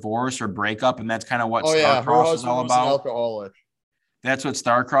divorce or breakup, and that's kind of what Star-Crossed is all about. Alcoholic. That's what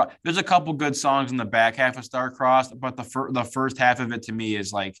Star-Crossed. There's a couple good songs in the back half of Star-Crossed, but the first half of it to me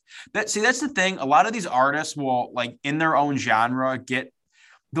is that. See, that's the thing. A lot of these artists will in their own genre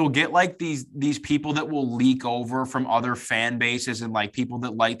they'll get these people that will leak over from other fan bases and people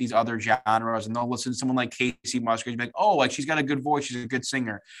that like these other genres, and they'll listen to someone like Casey Musgraves and be like, she's got a good voice, she's a good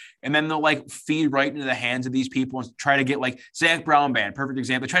singer, and then they'll feed right into the hands of these people and try to get Zac Brown Band, perfect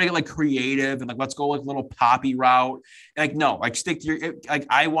example. They try to get creative and let's go a little poppy route. No, stick to your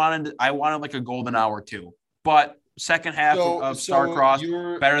I wanted a Golden Hour too, but second half of Star-Crossed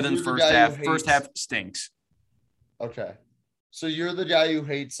better than first half. First half stinks. Okay. So you're the guy who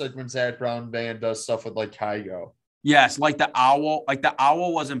hates when Zac Brown Band does stuff with Kygo. Yes, the owl. The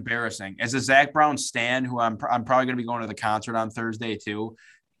owl was embarrassing. As a Zac Brown stan, who I'm probably going to be going to the concert on Thursday too.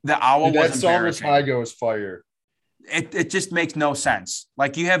 The owl was embarrassing. That song with Kygo is fire. It just makes no sense.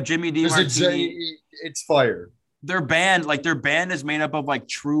 You have Jimmy DiMartini. It's fire. their band is made up of like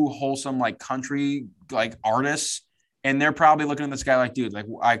true wholesome like country like artists, and they're probably looking at this guy like, dude, like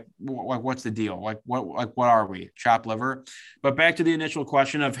what's the deal? Like what are we? Chopped liver? But back to the initial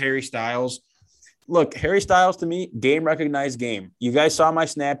question of Harry Styles. Look, Harry Styles to me, game recognized game. You guys saw my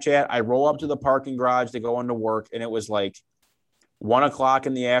Snapchat. I roll up to the parking garage to go into work, and it was like 1 o'clock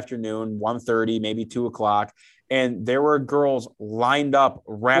in the afternoon, 1:30, maybe 2 o'clock. And there were girls lined up,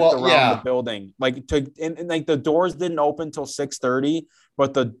 wrapped around the building. Like like the doors didn't open till 6:30,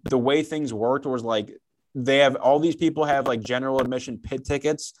 but the way things worked was like all these people have like general admission pit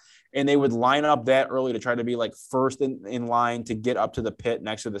tickets, and they would line up that early to try to be like first in line to get up to the pit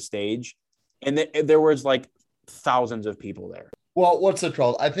next to the stage. And there was like thousands of people there. Well, what's the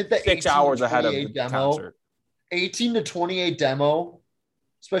trouble? I think that 6 hours ahead of the concert. 18 to 28 demo,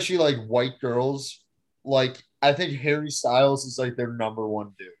 especially like white girls, like I think Harry Styles is like their number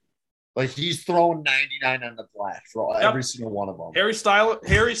one dude. Like he's throwing 99 on the black for every single one of them.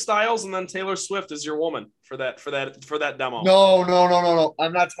 Harry Styles, and then Taylor Swift is your woman for that demo. No.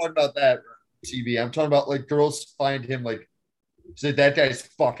 I'm not talking about that TV. I'm talking about like girls find him like say that guy's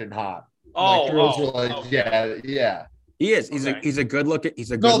fucking hot. Like, girls are like, okay. yeah. He is. He's a good looking.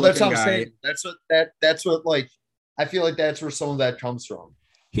 He's a good looking that's what guy. I'm saying. That's what like I feel like that's where some of that comes from.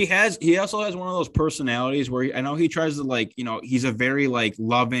 He also has one of those personalities where I know he tries to like, he's a very like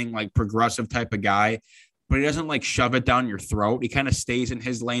loving, like progressive type of guy, but he doesn't like shove it down your throat. He kind of stays in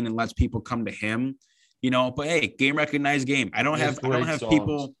his lane and lets people come to him, but hey, game recognized game. I don't have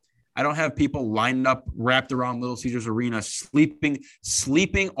people lined up, wrapped around Little Caesars Arena,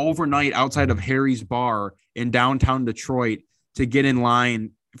 sleeping overnight outside of Harry's bar in downtown Detroit to get in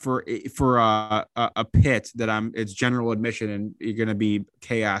line for a pit that it's general admission and you're going to be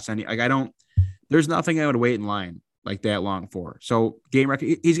chaos. And there's nothing I would wait in line like that long for. So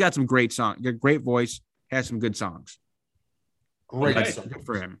he's got some great songs, great voice, has some good songs. Great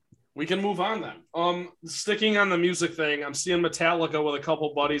for him. We can move on then. Sticking on the music thing, I'm seeing Metallica with a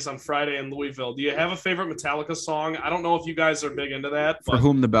couple buddies on Friday in Louisville. Do you have a favorite Metallica song? I don't know if you guys are big into that. But... For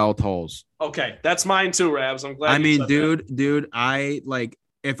Whom the Bell Tolls. Okay, that's mine too, Rabs. I'm glad. Dude, I like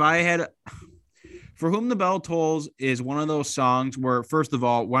if I had. For Whom the Bell Tolls is one of those songs where, first of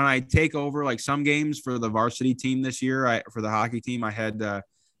all, when I take over like some games for the varsity team this year, for the hockey team, I had to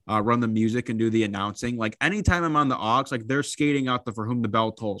run the music and do the announcing. Like anytime I'm on the aux, like they're skating out the For Whom the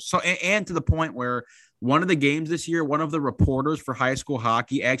Bell Tolls. So, and to the point where one of the games this year, one of the reporters for high school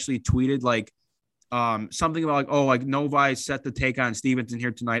hockey actually tweeted like something about like, oh, like Novi set to take on Stevenson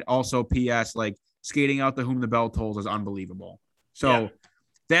here tonight. Also, P.S. like skating out the Whom the Bell Tolls is unbelievable. So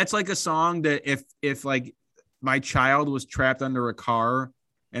that's like a song that if like my child was trapped under a car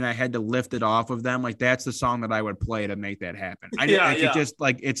and I had to lift it off of them, like that's the song that I would play to make that happen. It just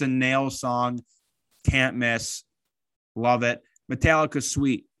like it's a nail song, can't miss, love it. Metallica's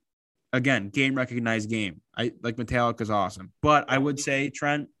sweet. Again, game recognized game. I like Metallica's awesome, but I would say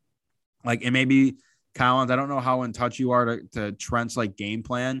Trent, like, and maybe Collins, I don't know how in touch you are to Trent's like game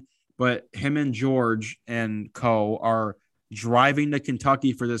plan, but him and George and co are driving to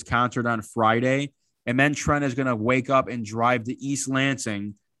Kentucky for this concert on Friday. And then Trent is going to wake up and drive to East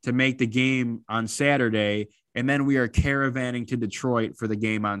Lansing to make the game on Saturday. And then we are caravanning to Detroit for the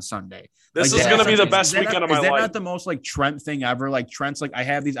game on Sunday. This is going to be the best weekend of my life. Is that not the most like Trent thing ever? Like Trent's like, I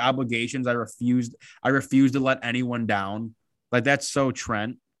have these obligations. I refuse to let anyone down. Like that's so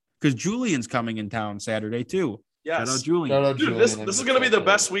Trent. Because Julian's coming in town Saturday too. Yes. Shout out Julian. Dude, this is going to be the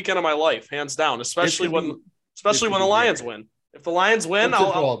best weekend of my life, hands down. Especially when the Lions win. If the Lions win,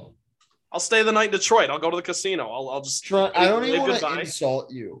 I'll stay the night in Detroit. I'll go to the casino. I'll just. Trent, I don't even want to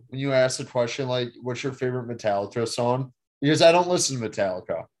insult you when you ask the question like, "What's your favorite Metallica song?" Because I don't listen to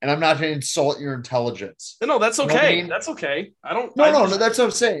Metallica, and I'm not going to insult your intelligence. No, that's okay. You know what I mean? That's okay. I don't. No, that's what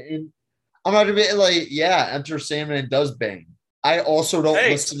I'm saying. And I'm not going to be like, yeah, Enter Sandman does bang. I also don't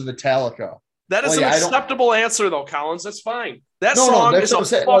listen to Metallica. That is an acceptable answer, though, Collins. That's fine. That song is a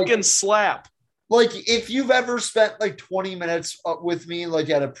fucking slap. Like, if you've ever spent like 20 minutes with me, like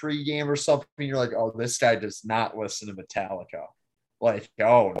at a pregame or something, you're like, oh, this guy does not listen to Metallica. Like,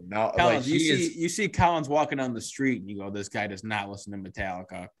 oh, no. Collins, like, you see Collins walking down the street and you go, this guy does not listen to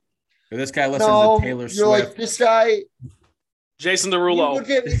Metallica. Or this guy listens to Taylor Swift. You're like, this guy. Jason Derulo.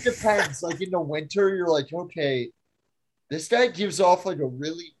 It depends. Like, in the winter, you're like, okay, this guy gives off like a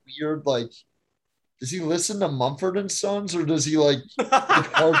really weird, like, does he listen to Mumford & Sons or does he like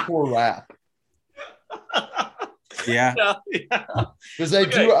hardcore rap? Yeah. Because I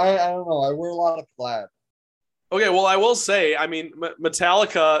don't know. I wear a lot of plaid. Okay, well, I will say, I mean,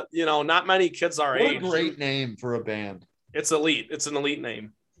 Metallica, not many kids our age. What a great name for a band. It's elite. It's an elite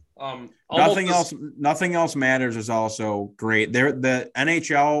name. Nothing else matters is also great. The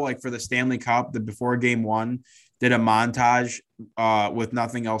NHL, like for the Stanley Cup, before game 1, did a montage with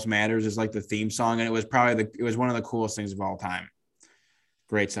Nothing Else Matters as like the theme song, and it was one of the coolest things of all time.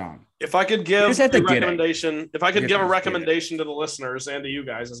 Great song. If I could give a recommendation, to the listeners and to you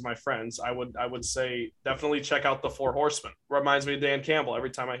guys as my friends, I would say definitely check out The Four Horsemen. Reminds me of Dan Campbell every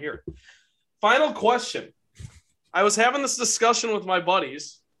time I hear it. Final question. I was having this discussion with my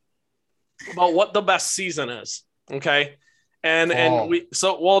buddies about what the best season is. Okay. So we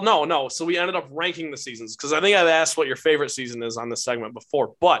ended up ranking the seasons because I think I've asked what your favorite season is on this segment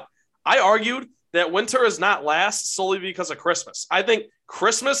before, but I argued that winter is not last solely because of Christmas. I think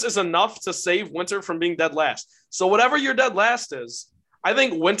Christmas is enough to save winter from being dead last. So whatever your dead last is, I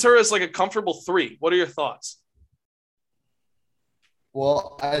think winter is like a comfortable 3. What are your thoughts?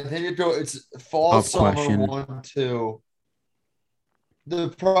 Well, I think it's fall, summer, 1, 2. The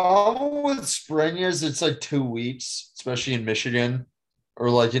problem with spring is it's like 2 weeks, especially in Michigan or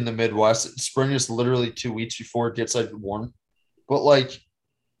like in the Midwest. Spring is literally 2 weeks before it gets like warm. But like,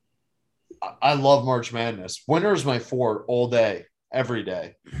 I love March Madness. Winter is my 4 all day, every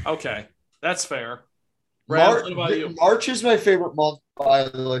day. Okay, that's fair. Brad, what about you? March is my favorite month by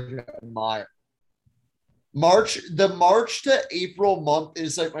like a mile. The March to April month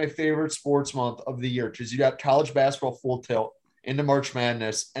is like my favorite sports month of the year because you got college basketball full tilt into March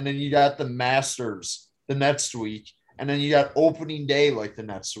Madness, and then you got the Masters the next week, and then you got opening day like the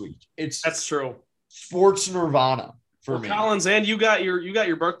next week. That's true. Sports nirvana for me. Collins, and you got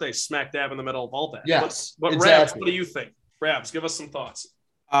your birthday smack dab in the middle of all that. Yes. But exactly. Rabs, what do you think? Rabs, give us some thoughts.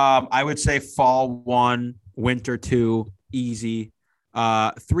 I would say fall 1, winter 2, easy.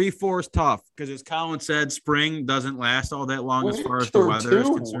 3, 4 is tough because, as Colin said, spring doesn't last all that long as far as the weather is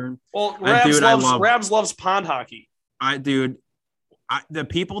concerned. Well, Rabs loves pond hockey. The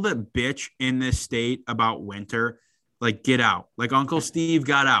people that bitch in this state about winter, like, get out. Like Uncle Steve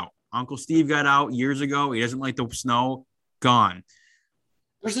got out. Uncle Steve got out years ago. He doesn't like the snow. Gone.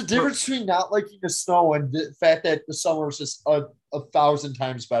 There's a difference between not liking the snow and the fact that the summer is just 1,000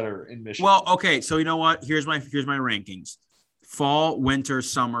 times better in Michigan. Well, okay. So you know what? Here's my rankings. Fall, winter,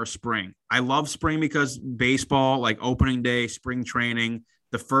 summer, spring. I love spring because baseball, like opening day, spring training,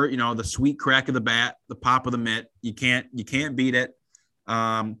 the sweet crack of the bat, the pop of the mitt. You can't beat it.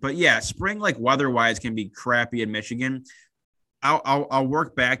 But yeah, spring, like weather-wise, can be crappy in Michigan. I'll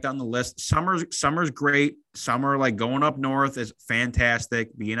work back down the list. Summer's great. Summer, like going up north, is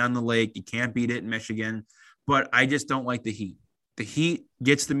fantastic. Being on the lake, you can't beat it in Michigan. But I just don't like the heat. The heat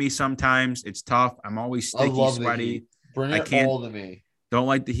gets to me sometimes. It's tough. I'm always sticky, sweaty. Bring it all to me. Don't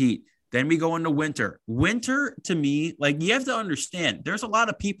like the heat. Then we go into winter. Winter, to me, like, you have to understand, there's a lot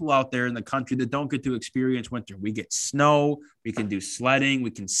of people out there in the country that don't get to experience winter. We get snow. We can do sledding.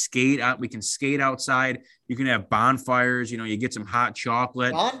 We can skate out. We can skate outside. You can have bonfires. You get some hot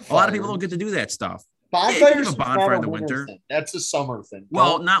chocolate. Bonfires. A lot of people don't get to do that stuff. Bonfires a bonfire in the winter. Thing. That's a summer thing.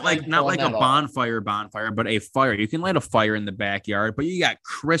 Well, not like a bonfire, but a fire. You can light a fire in the backyard, but you got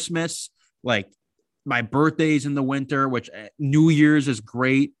Christmas, like my birthday's in the winter, which New Year's is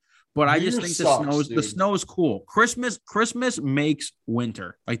great. But I just think the snow is cool. Christmas makes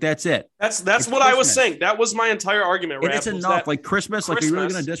winter. Like, that's it. That's what I was saying. That was my entire argument. And it's enough. Like Christmas, like, you're really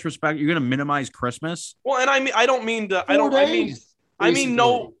going to disrespect. You're going to minimize Christmas. Well, and I don't mean to. I mean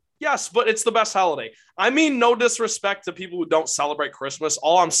no. Yes, but it's the best holiday. I mean no disrespect to people who don't celebrate Christmas.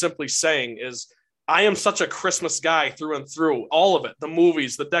 All I'm simply saying is I am such a Christmas guy through and through. All of it. The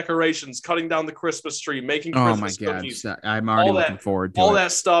movies, the decorations, cutting down the Christmas tree, making Christmas cookies. I'm already looking forward to all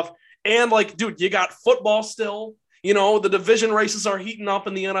that stuff. And, like, dude, you got football still. The division races are heating up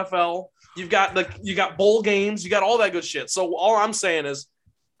in the NFL. You got bowl games. You got all that good shit. So all I'm saying is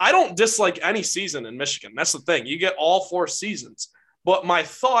I don't dislike any season in Michigan. That's the thing. You get all 4 seasons. But my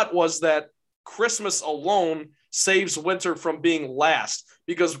thought was that Christmas alone saves winter from being last.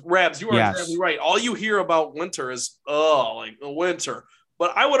 Because, Rabs, you are exactly right. All you hear about winter is, like the winter.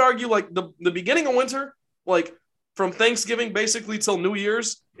 But I would argue, like, the beginning of winter, like from Thanksgiving basically till New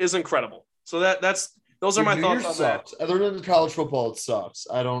Year's, is incredible. So those are my thoughts on that. Other than the college football, it sucks.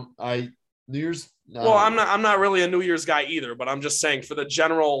 New Year's. No. Well, I'm not really a New Year's guy either, but I'm just saying for the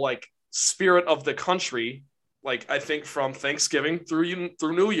general, like, spirit of the country, like, I think from Thanksgiving through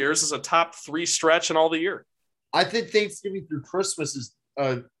New Year's is a top 3 stretch in all the year. I think Thanksgiving through Christmas is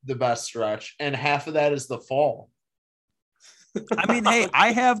the best stretch, and half of that is the fall. I mean, hey,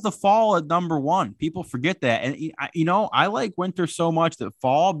 I have the fall at number 1. People forget that. And, I like winter so much that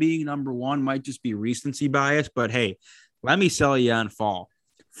fall being number 1 might just be recency bias. But, hey, let me sell you on fall.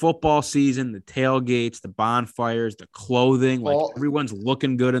 football season, the tailgates, the bonfires, the clothing. Like everyone's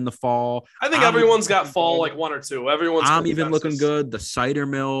looking good in the fall. I think everyone's got fall like one or two. I'm even looking good. The cider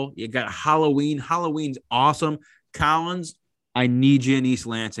mill. You got Halloween. Halloween's awesome. Collins, I need you in East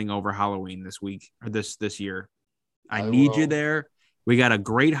Lansing over Halloween this week or this year. I need you there. We got a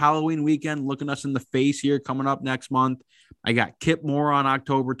great Halloween weekend looking us in the face here coming up next month. I got Kip Moore on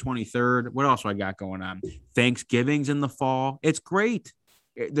October 23rd. What else do I got going on? Thanksgiving's in the fall. It's great.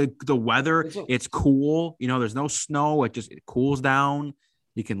 The weather, it's cool. There's no snow. It cools down.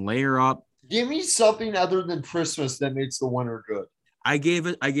 You can layer up. Give me something other than Christmas that makes the winter good. I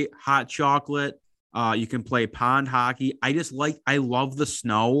get hot chocolate. You can play pond hockey. I love the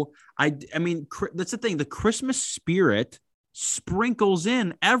snow. I mean, that's the thing. The Christmas spirit sprinkles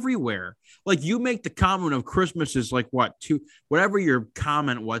in everywhere. Like you make the comment of Christmas is like whatever your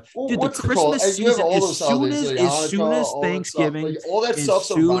comment was. Well, dude, the Christmas season as soon as Thanksgiving, as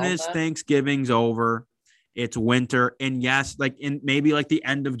soon as Thanksgiving's over, it's winter. And yes, like in maybe like the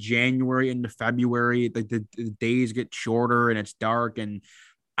end of January into February, the days get shorter and it's dark and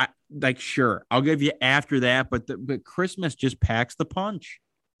sure, I'll give you after that, but Christmas just packs the punch.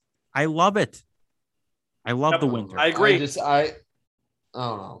 I love it. I love the winter. I agree. I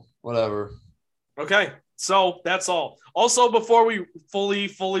don't know. Whatever. Okay. So that's all. Also, before we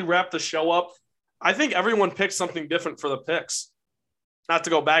fully wrap the show up, I think everyone picked something different for the picks. Not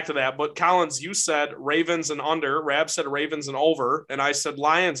to go back to that, but Collins, you said Ravens and under. Rab said Ravens and over, and I said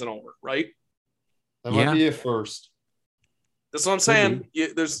Lions and over, right? That might be a first. That's what I'm saying.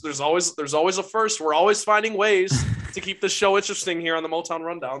 There's always a first. We're always finding ways to keep the show interesting here on the Motown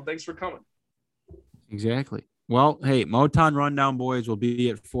Rundown. Thanks for coming. Exactly. Well, hey, Motown Rundown boys will be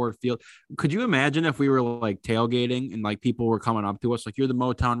at Ford Field. Could you imagine if we were like tailgating and like people were coming up to us like, you're the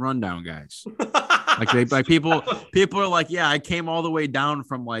Motown Rundown guys? people are like, yeah, I came all the way down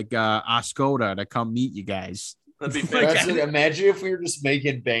from like Oscoda to come meet you guys. That'd be fantastic. Imagine if we were just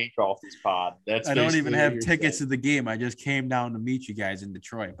making bank off this pod. I don't even have tickets to the game. I just came down to meet you guys in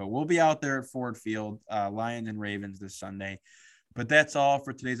Detroit, but we'll be out there at Ford Field, Lions and Ravens this Sunday. But that's all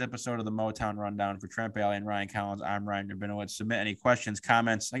for today's episode of the Motown Rundown. For Trent Bailey and Ryan Collins, I'm Ryan Rabinowitz. Submit any questions,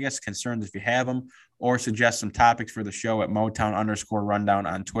 comments, concerns if you have them, or suggest some topics for the show at Motown_Rundown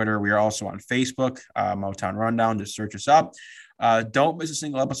on Twitter. We are also on Facebook, Motown Rundown. Just search us up. Don't miss a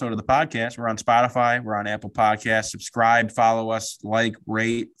single episode of the podcast. We're on Spotify. We're on Apple Podcasts. Subscribe, follow us, like,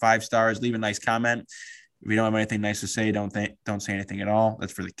 rate, 5 stars, leave a nice comment. If you don't have anything nice to say, don't say anything at all.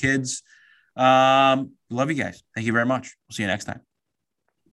 That's for the kids. Love you guys. Thank you very much. We'll see you next time.